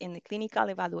based in the clinical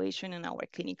evaluation and our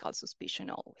clinical suspicion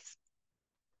always.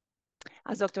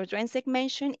 As Dr. Drensek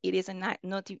mentioned, it is a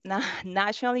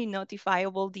nationally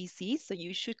notifiable disease, so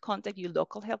you should contact your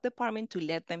local health department to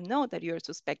let them know that you're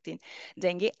suspecting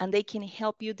dengue, and they can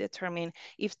help you determine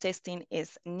if testing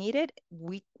is needed,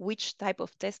 which type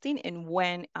of testing, and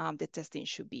when the testing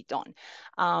should be done.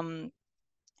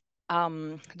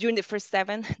 During the first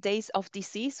 7 days of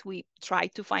disease, we try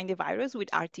to find the virus with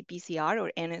RT-PCR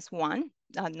or NS1,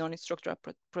 non-structural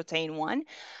protein 1.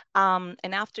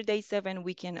 And after day 7,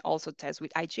 we can also test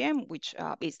with IgM, which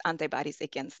is antibodies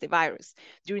against the virus.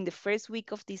 During the first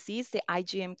week of disease, the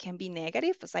IgM can be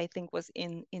negative, as I think was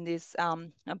in this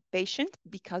patient,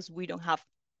 because we don't have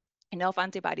enough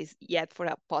antibodies yet for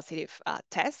a positive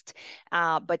test,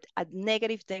 but a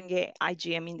negative dengue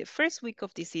IgM in the first week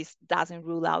of disease doesn't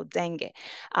rule out dengue.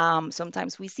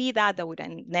 Sometimes we see that with a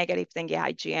negative dengue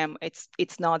IgM,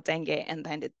 it's not dengue, and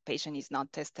then the patient is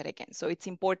not tested again. So it's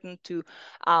important to,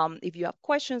 if you have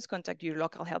questions, contact your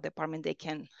local health department. They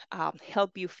can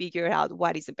help you figure out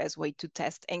what is the best way to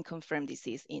test and confirm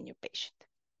disease in your patient.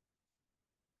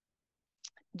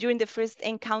 During the first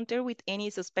encounter with any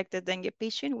suspected dengue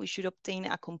patient, we should obtain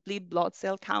a complete blood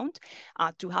cell count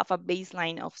to have a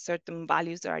baseline of certain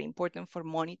values that are important for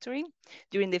monitoring.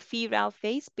 During the febrile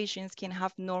phase, patients can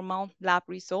have normal lab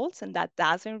results, and that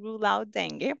doesn't rule out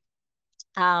dengue.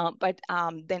 But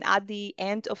then at the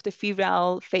end of the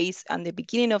febrile phase and the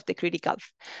beginning of the critical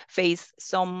phase,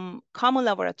 some common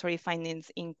laboratory findings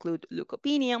include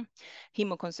leukopenia,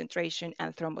 hemoconcentration,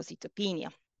 and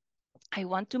thrombocytopenia. I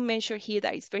want to mention here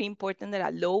that it's very important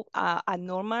that a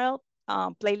normal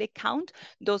platelet count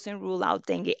doesn't rule out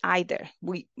dengue either.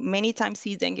 We many times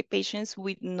see dengue patients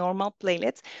with normal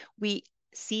platelets. We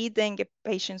see dengue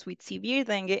patients with severe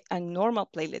dengue and normal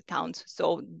platelet counts.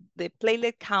 So the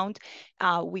platelet count,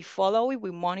 we follow it,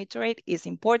 we monitor it, is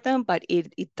important, but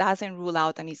it doesn't rule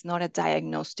out, and it's not a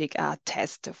diagnostic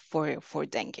test for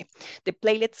dengue. The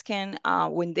platelets can,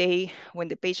 when the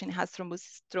patient has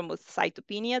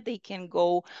thrombocytopenia, they can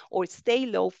go or stay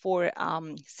low for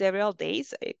several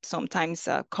days, sometimes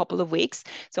a couple of weeks.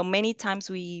 So many times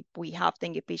we have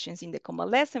dengue patients in the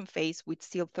convalescent phase with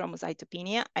still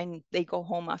thrombocytopenia, and they go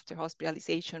home after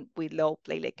hospitalization with low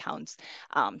platelet counts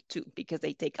too, because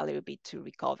they take a little bit to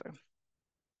recover.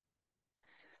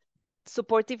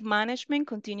 Supportive management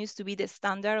continues to be the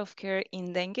standard of care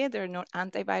in dengue. There are no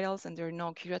antivirals and there are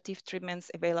no curative treatments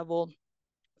available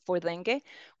for dengue.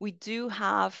 We do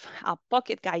have a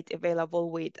pocket guide available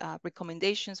with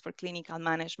recommendations for clinical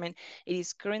management. It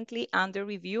is currently under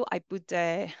review. I put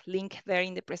the link there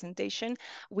in the presentation.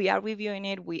 We are reviewing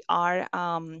it. We are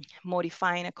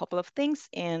modifying a couple of things,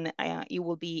 and it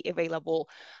will be available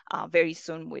very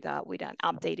soon with an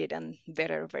updated and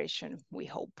better version, we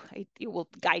hope. It will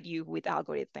guide you with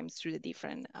algorithms through the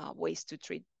different ways to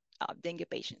treat dengue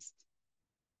patients.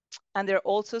 And there are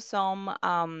also some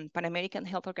Pan American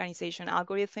Health Organization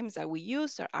algorithms that we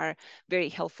use that are very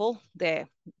helpful. The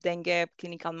dengue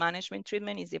clinical management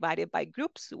treatment is divided by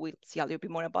groups. We'll see a little bit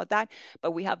more about that.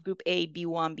 But we have group A,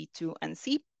 B1, B2, and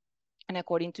C. And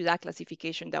according to that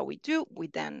classification that we do, we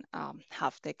then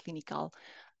have the clinical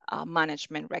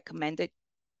management recommended,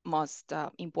 most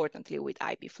importantly with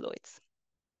IV fluids.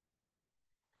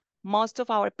 Most of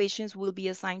our patients will be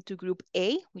assigned to group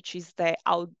A, which is the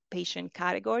outpatient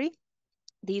category.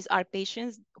 These are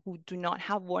patients who do not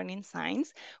have warning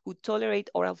signs, who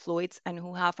tolerate oral fluids, and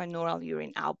who have an oral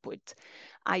urine output.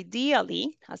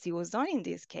 Ideally, as it was done in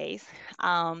this case,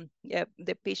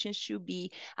 the patient should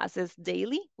be assessed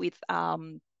daily with a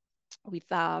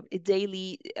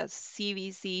daily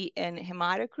CBC and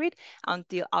hematocrit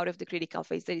until out of the critical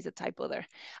phase. There is a typo there.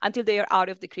 Until they are out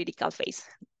of the critical phase.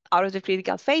 Out of the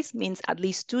critical phase means at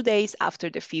least 2 days after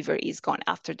the fever is gone,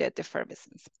 after the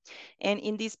effervescence. And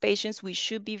in these patients, we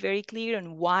should be very clear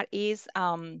on what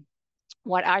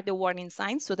are the warning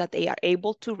signs so that they are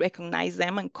able to recognize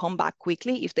them and come back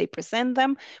quickly. If they present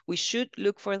them, we should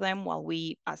look for them while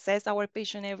we assess our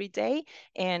patient every day,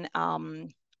 and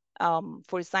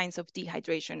for signs of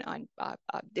dehydration and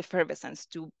effervescence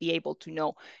to be able to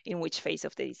know in which phase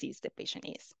of the disease the patient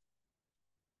is.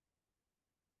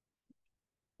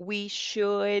 We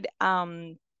should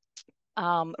recommend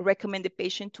the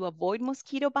patient to avoid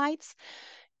mosquito bites.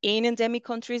 In endemic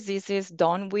countries, this is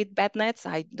done with bed nets.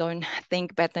 I don't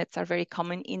think bed nets are very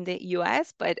common in the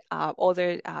US, but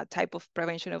other type of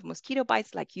prevention of mosquito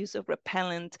bites, like use of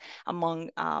repellent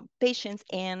among patients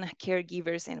and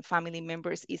caregivers and family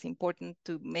members, is important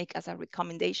to make as a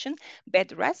recommendation.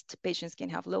 Bed rest, patients can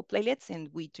have low platelets, and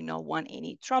we do not want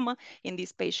any trauma in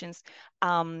these patients.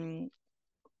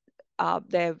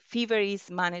 The fever is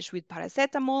managed with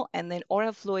paracetamol, and then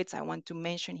oral fluids. I want to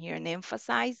mention here and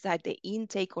emphasize that the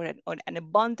intake or an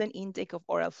abundant intake of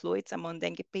oral fluids among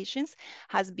dengue patients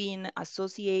has been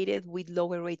associated with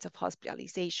lower rates of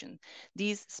hospitalization.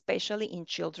 These especially in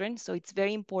children. So it's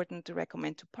very important to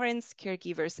recommend to parents,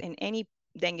 caregivers, and any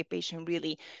dengue patient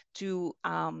really to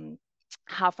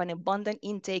have an abundant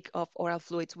intake of oral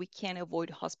fluids. We can avoid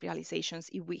hospitalizations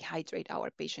if we hydrate our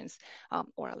patients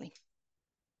orally.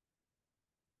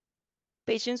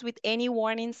 Patients with any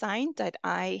warning sign that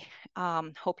I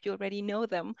hope you already know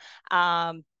them,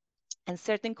 And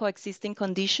certain coexisting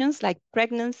conditions like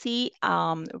pregnancy,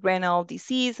 renal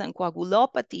disease, and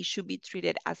coagulopathy should be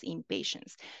treated as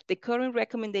inpatients. The current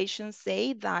recommendations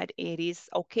say that it is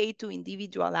okay to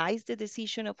individualize the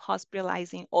decision of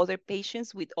hospitalizing other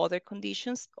patients with other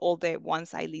conditions, all the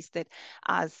ones I listed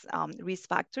as risk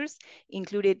factors,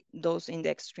 included those in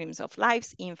the extremes of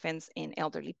lives, infants and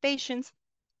elderly patients.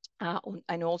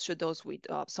 And also those with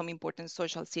some important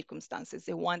social circumstances,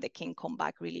 the one that can come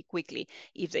back really quickly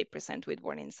if they present with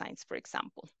warning signs, for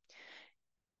example.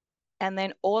 And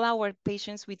then all our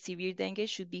patients with severe dengue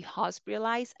should be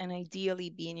hospitalized and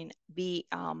ideally be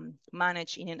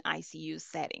managed in an ICU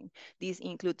setting. This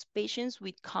includes patients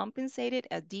with compensated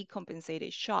and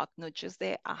decompensated shock, not just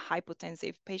the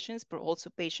hypotensive patients, but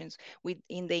also patients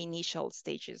in the initial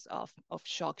stages of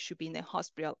shock should be in the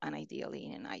hospital and ideally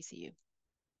in an ICU.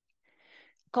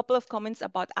 Couple of comments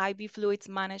about IV fluids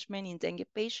management in dengue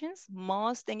patients.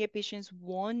 Most dengue patients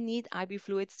won't need IV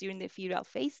fluids during the febrile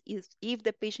phase. If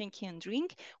the patient can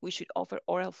drink, we should offer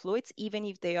oral fluids even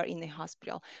if they are in the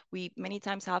hospital. We many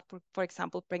times have, for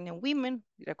example, pregnant women.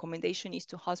 The recommendation is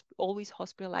to always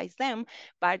hospitalize them,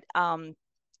 but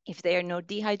if they are not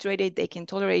dehydrated, they can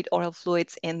tolerate oral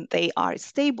fluids and they are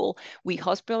stable, we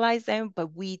hospitalize them,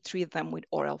 but we treat them with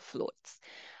oral fluids.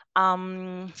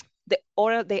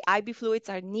 The IV fluids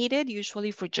are needed usually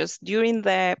for just during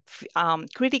the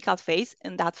critical phase,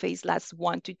 and that phase lasts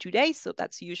 1 to 2 days. So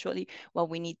that's usually what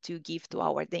we need to give to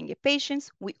our dengue patients.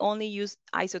 We only use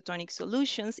isotonic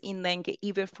solutions in dengue,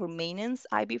 either for maintenance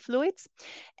IV fluids.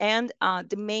 And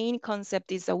the main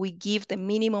concept is that we give the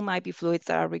minimum IV fluids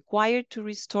that are required to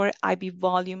restore IV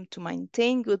volume, to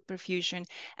maintain good perfusion,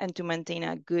 and to maintain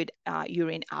a good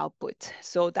urine output.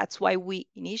 So that's why we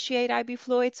initiate IV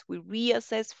fluids. We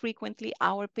reassess frequently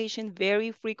our patient,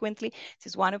 very frequently. This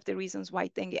is one of the reasons why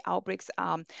dengue outbreaks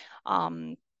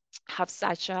have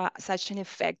such an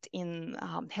effect in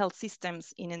health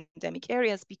systems in endemic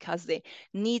areas, because the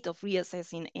need of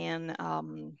reassessing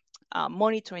and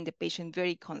monitoring the patient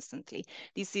very constantly.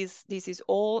 This is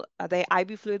all the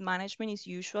IV fluid management is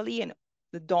usually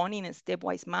done in a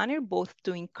stepwise manner, both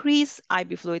to increase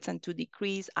IV fluids and to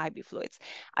decrease IV fluids.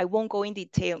 I won't go in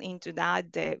detail into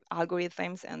that. The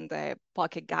algorithms and the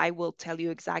pocket guide will tell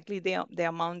you exactly the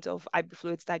amount of IV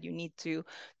fluids that you need to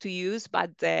use,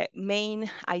 but the main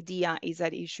idea is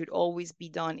that it should always be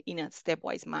done in a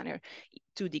stepwise manner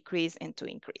to decrease and to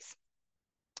increase.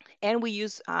 And we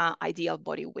use ideal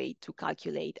body weight to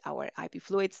calculate our IV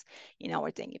fluids in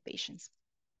our dengue patients.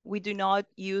 We do not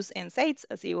use NSAIDs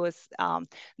as it was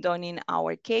done in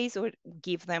our case, or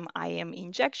give them IM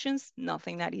injections.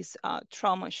 Nothing that is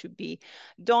trauma should be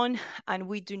done. And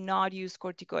we do not use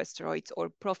corticosteroids or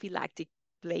prophylactic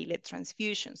platelet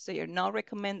transfusions. They are not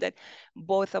recommended.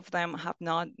 Both of them have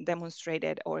not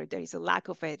demonstrated, or there is a lack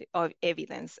of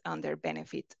evidence on their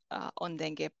benefit on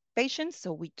dengue patients,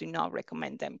 so we do not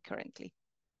recommend them currently.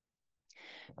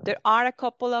 There are a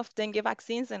couple of dengue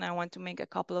vaccines, and I want to make a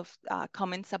couple of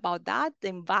comments about that.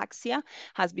 Dengvaxia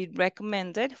has been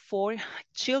recommended for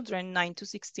children 9 to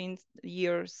 16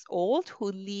 years old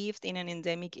who lived in an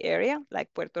endemic area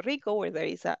like Puerto Rico, where there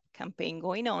is a campaign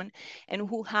going on, and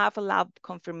who have a lab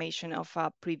confirmation of a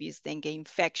previous dengue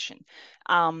infection.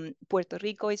 Puerto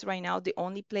Rico is right now the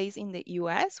only place in the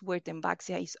US where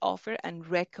Dengvaxia is offered and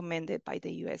recommended by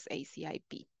the US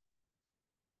ACIP.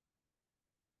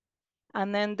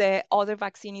 And then the other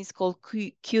vaccine is called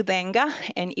Qdenga,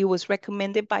 and it was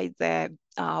recommended by the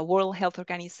World Health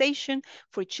Organization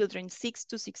for children 6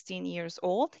 to 16 years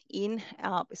old in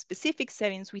specific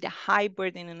settings with a high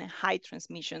burden and a high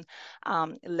transmission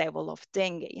level of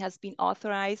dengue. It has been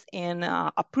authorized and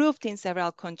approved in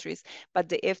several countries, but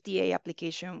the FDA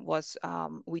application was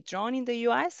withdrawn in the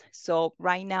US. So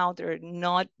right now, there are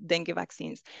not dengue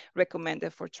vaccines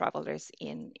recommended for travelers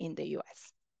in the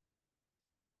US.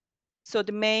 So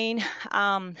the main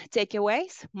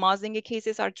takeaways, most dengue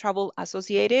cases are travel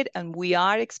associated, and we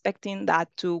are expecting that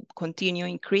to continue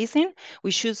increasing.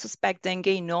 We should suspect dengue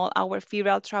in all our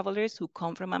febrile travelers who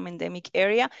come from an endemic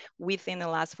area within the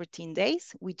last 14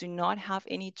 days. We do not have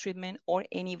any treatment or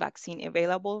any vaccine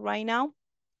available right now.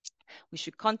 We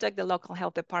should contact the local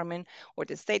health department or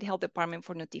the state health department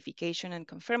for notification and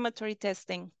confirmatory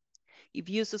testing. If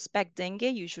you suspect dengue,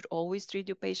 you should always treat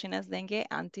your patient as dengue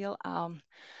until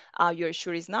you're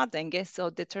sure it's not dengue. So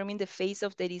determine the phase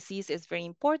of the disease is very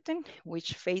important.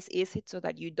 Which phase is it, so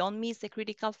that you don't miss the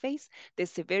critical phase, the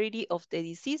severity of the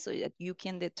disease, so that you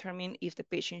can determine if the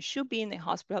patient should be in the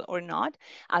hospital or not.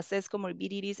 Assess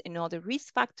comorbidities and other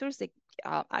risk factors that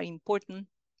are important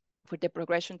for the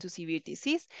progression to severe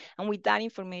disease. And with that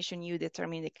information, you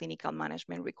determine the clinical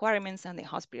management requirements and the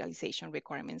hospitalization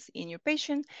requirements in your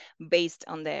patient based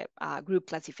on the group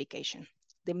classification.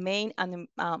 The main and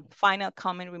final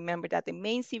comment, remember that the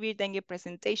main severe dengue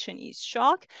presentation is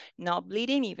shock, not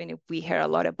bleeding. Even if we hear a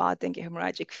lot about dengue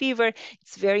hemorrhagic fever,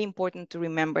 it's very important to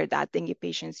remember that dengue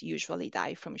patients usually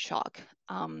die from shock.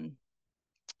 And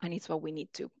it's what we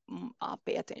need to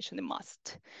pay attention the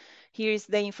most. Here's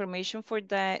the information for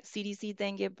the CDC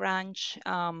dengue branch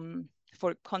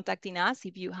for contacting us.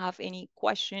 If you have any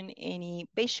question, any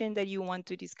patient that you want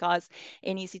to discuss,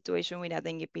 any situation with a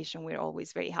dengue patient, we're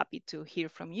always very happy to hear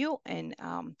from you and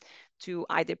to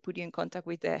either put you in contact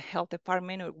with the health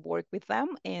department or work with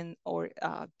them or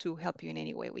to help you in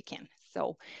any way we can.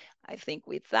 So I think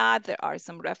with that, there are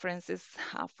some references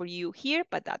for you here,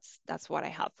 but that's what I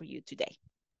have for you today.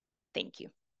 Thank you.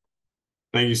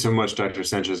 Thank you so much, Dr.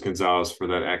 Sanchez-Gonzalez, for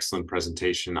that excellent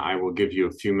presentation. I will give you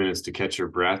a few minutes to catch your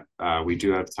breath. We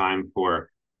do have time for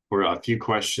a few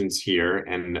questions here,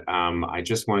 and I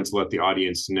just wanted to let the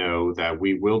audience know that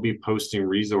we will be posting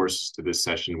resources to this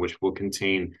session, which will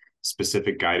contain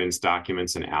specific guidance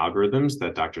documents and algorithms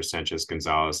that Dr.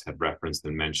 Sanchez-Gonzalez had referenced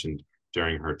and mentioned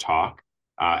during her talk,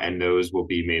 and those will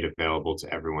be made available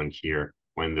to everyone here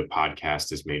when the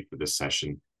podcast is made for this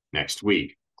session next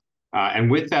week.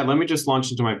 And with that, let me just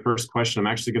launch into my first question. I'm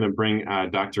actually going to bring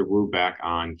Dr. Wu back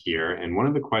on here. And one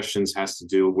of the questions has to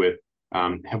do with,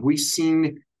 have we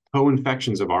seen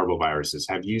co-infections of arboviruses?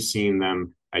 Have you seen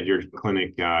them at your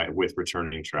clinic with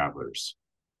returning travelers?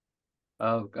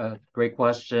 Great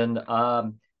question.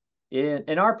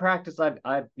 In our practice,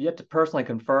 I've yet to personally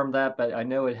confirm that, but I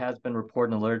know it has been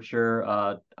reported in the literature.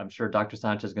 I'm sure Dr.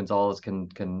 Sanchez-Gonzalez can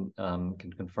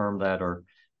confirm that or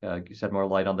shed more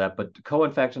light on that. But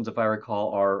co-infections, if I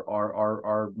recall,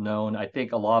 are known. I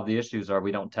think a lot of the issues are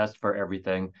we don't test for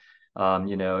everything.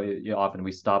 Often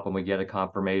we stop when we get a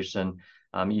confirmation.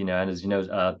 And as you know,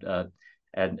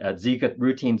 Zika,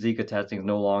 routine Zika testing is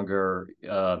no longer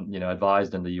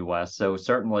advised in the U.S. So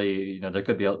certainly, there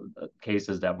could be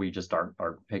cases that we just aren't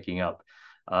picking up.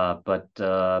 But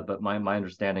my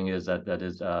understanding is that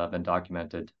has been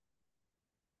documented.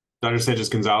 Dr.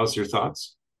 Sanchez-Gonzalez, your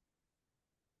thoughts?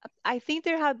 I think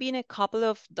there have been a couple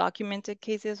of documented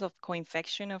cases of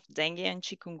co-infection of dengue and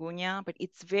chikungunya, but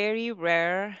it's very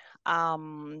rare.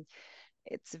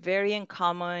 It's very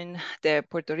uncommon. The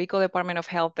Puerto Rico Department of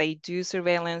Health, they do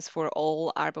surveillance for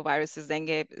all arboviruses,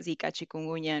 dengue, Zika,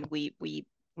 chikungunya, and we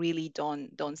really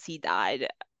don't see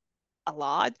that a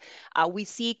lot. We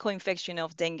see co-infection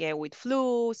of dengue with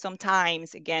flu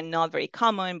sometimes, again, not very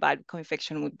common, but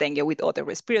co-infection with dengue with other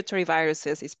respiratory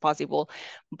viruses is possible.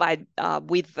 But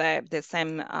with the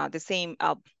same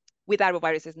with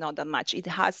arboviruses, not that much. It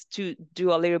has to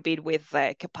do a little bit with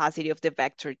the capacity of the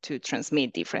vector to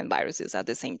transmit different viruses at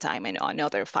the same time and on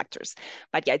other factors.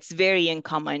 But yeah, it's very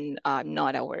uncommon,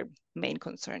 not our main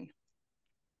concern.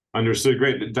 Understood.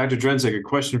 Great. Dr. Drenzek, a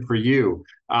question for you.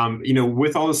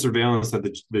 With all the surveillance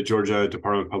that the Georgia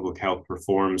Department of Public Health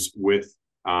performs with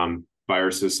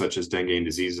viruses such as dengue and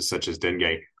diseases such as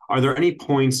dengue, are there any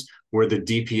points where the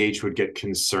DPH would get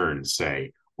concerned,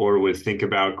 say, or would think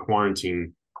about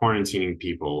quarantining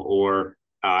people, or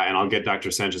and I'll get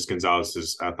Dr.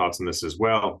 Sanchez-Gonzalez's thoughts on this as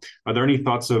well. Are there any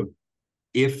thoughts of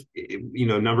if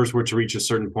numbers were to reach a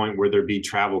certain point where there'd be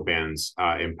travel bans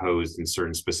imposed in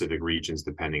certain specific regions,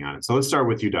 depending on it? So let's start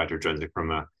with you, Dr. Drenzek,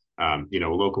 from a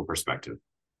local perspective.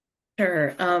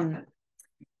 Sure.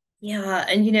 Yeah,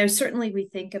 and certainly we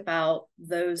think about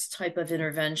those type of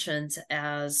interventions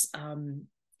as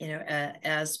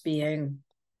as being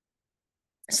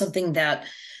something that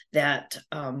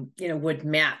would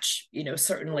match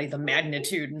certainly the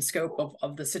magnitude and scope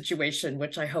of the situation,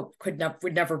 which I hope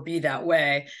would never be that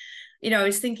way. I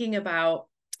was thinking about,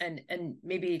 and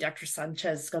maybe Dr.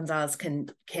 Sanchez-Gonzalez can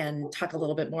talk a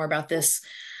little bit more about this.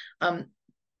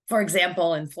 For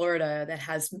example, in Florida, that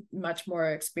has much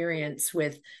more experience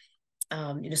with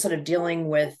sort of dealing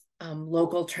with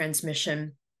local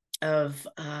transmission of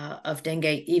dengue,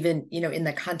 even in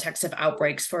the context of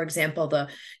outbreaks. For example, the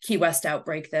Key West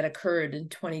outbreak that occurred in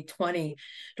 2020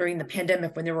 during the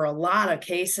pandemic, when there were a lot of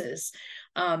cases.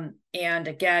 And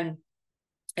again,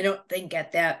 I don't think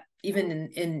at that, even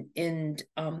in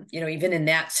even in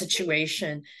that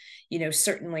situation,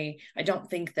 certainly I don't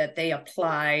think that they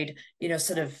applied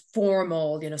sort of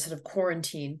formal sort of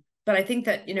quarantine. But I think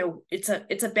that it's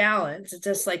a balance. It's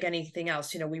just like anything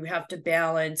else. We have to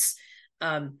balance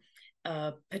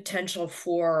potential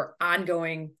for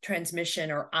ongoing transmission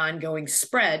or ongoing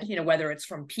spread, whether it's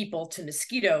from people to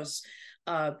mosquitoes,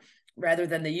 rather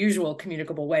than the usual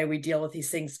communicable way we deal with these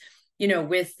things,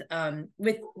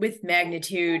 with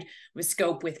magnitude, with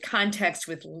scope, with context,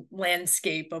 with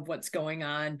landscape of what's going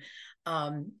on.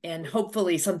 And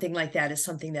hopefully something like that is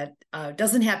something that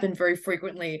doesn't happen very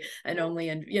frequently, and only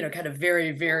in, kind of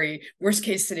very, very worst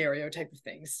case scenario type of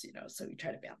things, so we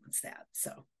try to balance that.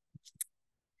 So.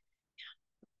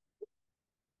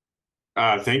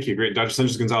 Thank you. Great. Dr.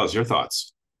 Sanchez-Gonzalez, your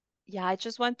thoughts? Yeah, I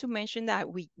just want to mention that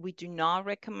we do not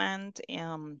recommend,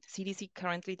 CDC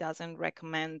currently doesn't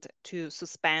recommend to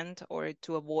suspend or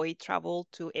to avoid travel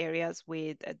to areas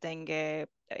with dengue,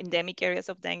 endemic areas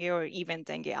of dengue, or even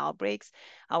dengue outbreaks.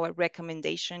 Our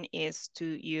recommendation is to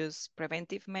use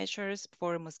preventive measures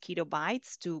for mosquito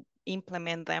bites, to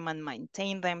implement them and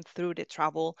maintain them through the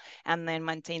travel, and then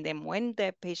maintain them when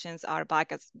the patients are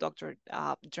back. As Dr.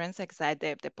 Drensek said,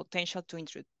 the potential to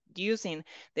introducing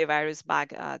the virus back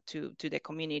to the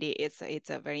community, it's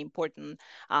a very important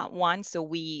one. So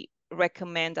we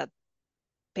recommend that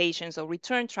patients or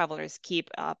return travelers keep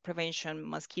prevention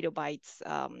mosquito bites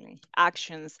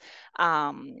actions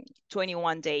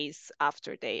 21 days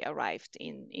after they arrived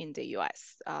in the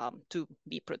US, to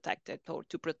be protected or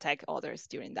to protect others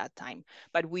during that time.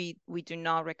 But we do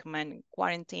not recommend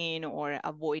quarantine or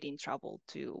avoiding travel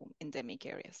to endemic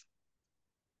areas.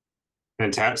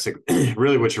 Fantastic.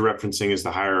 Really what you're referencing is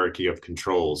the hierarchy of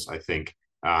controls, I think,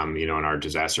 in our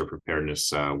disaster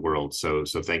preparedness world. So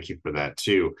thank you for that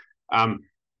too.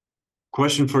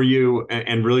 Question for you,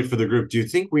 and really for the group, do you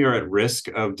think we are at risk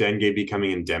of dengue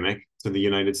becoming endemic to the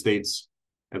United States,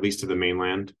 at least to the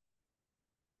mainland?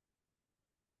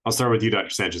 I'll start with you, Dr.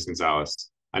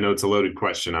 Sanchez-Gonzalez. I know it's a loaded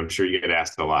question. I'm sure you get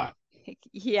asked a lot.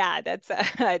 Yeah, that's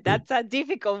a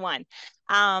difficult one.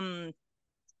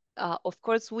 Of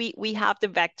course, we have the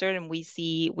vector, and we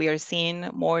are seeing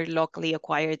more locally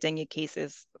acquired dengue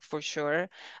cases for sure.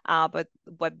 But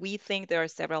we think there are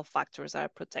several factors that are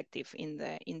protective in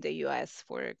the U.S.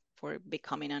 for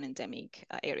becoming an endemic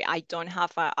area. I don't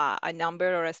have a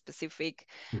number or a specific,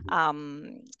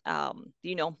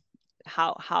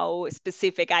 how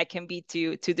specific I can be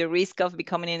to the risk of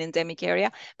becoming an endemic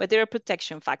area, but there are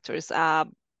protection factors.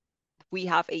 We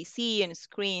have AC and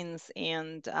screens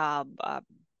and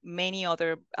many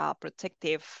other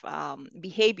protective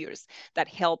behaviors that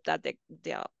help that the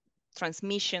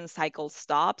transmission cycle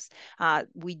stops.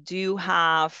 We do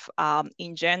have,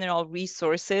 in general,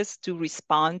 resources to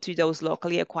respond to those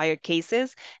locally acquired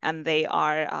cases, and they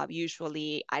are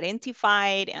usually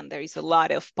identified, and there is a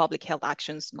lot of public health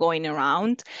actions going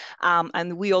around.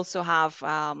 And we also have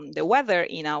the weather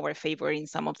in our favor in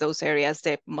some of those areas.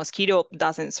 The mosquito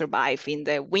doesn't survive in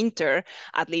the winter,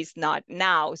 at least not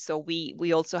now. So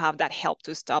we also have that help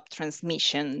to stop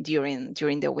transmission during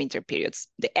the winter periods.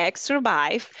 The eggs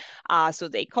survive, so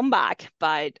they come back,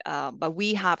 but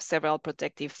we have several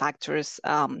protective factors.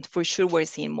 For sure, we're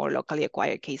seeing more locally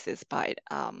acquired cases, but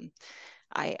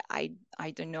I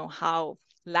don't know how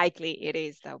likely it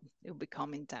is that it will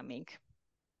become endemic.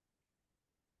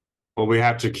 Well, we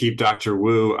have to keep Dr.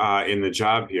 Wu in the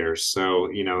job here. So,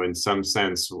 in some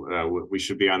sense, we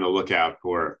should be on the lookout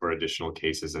for additional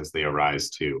cases as they arise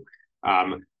too.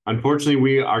 Unfortunately,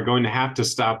 we are going to have to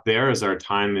stop there as our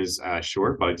time is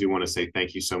short, but I do want to say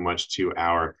thank you so much to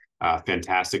our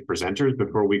fantastic presenters.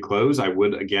 Before we close, I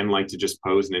would again like to just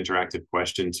pose an interactive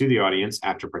question to the audience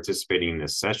after participating in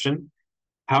this session.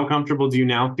 How comfortable do you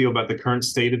now feel about the current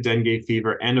state of dengue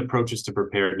fever and approaches to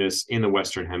preparedness in the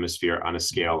Western Hemisphere on a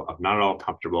scale of not at all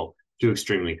comfortable to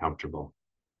extremely comfortable?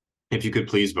 If you could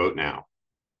please vote now.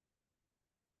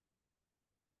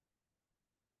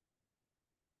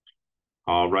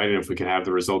 All right, and if we could have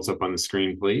the results up on the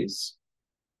screen, please.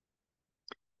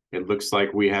 It looks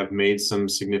like we have made some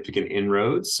significant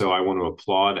inroads, so I want to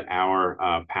applaud our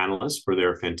panelists for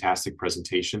their fantastic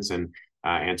presentations and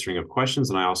answering of questions,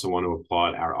 and I also want to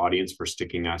applaud our audience for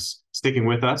sticking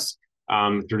with us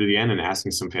through to the end and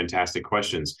asking some fantastic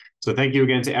questions. So thank you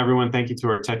again to everyone. Thank you to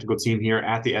our technical team here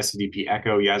at the SCDP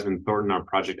ECHO, Yasmin Thornton, our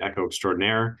Project ECHO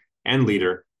extraordinaire and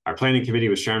leader. Our planning committee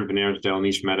was Sharon Veneers,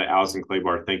 Delanish Mehta, Allison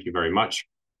Claybar. Thank you very much.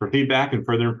 For feedback and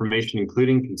further information,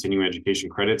 including continuing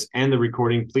education credits and the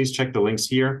recording, please check the links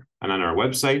here and on our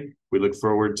website. We look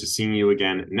forward to seeing you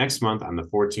again next month on the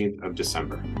 14th of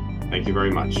December. Thank you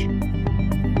very much.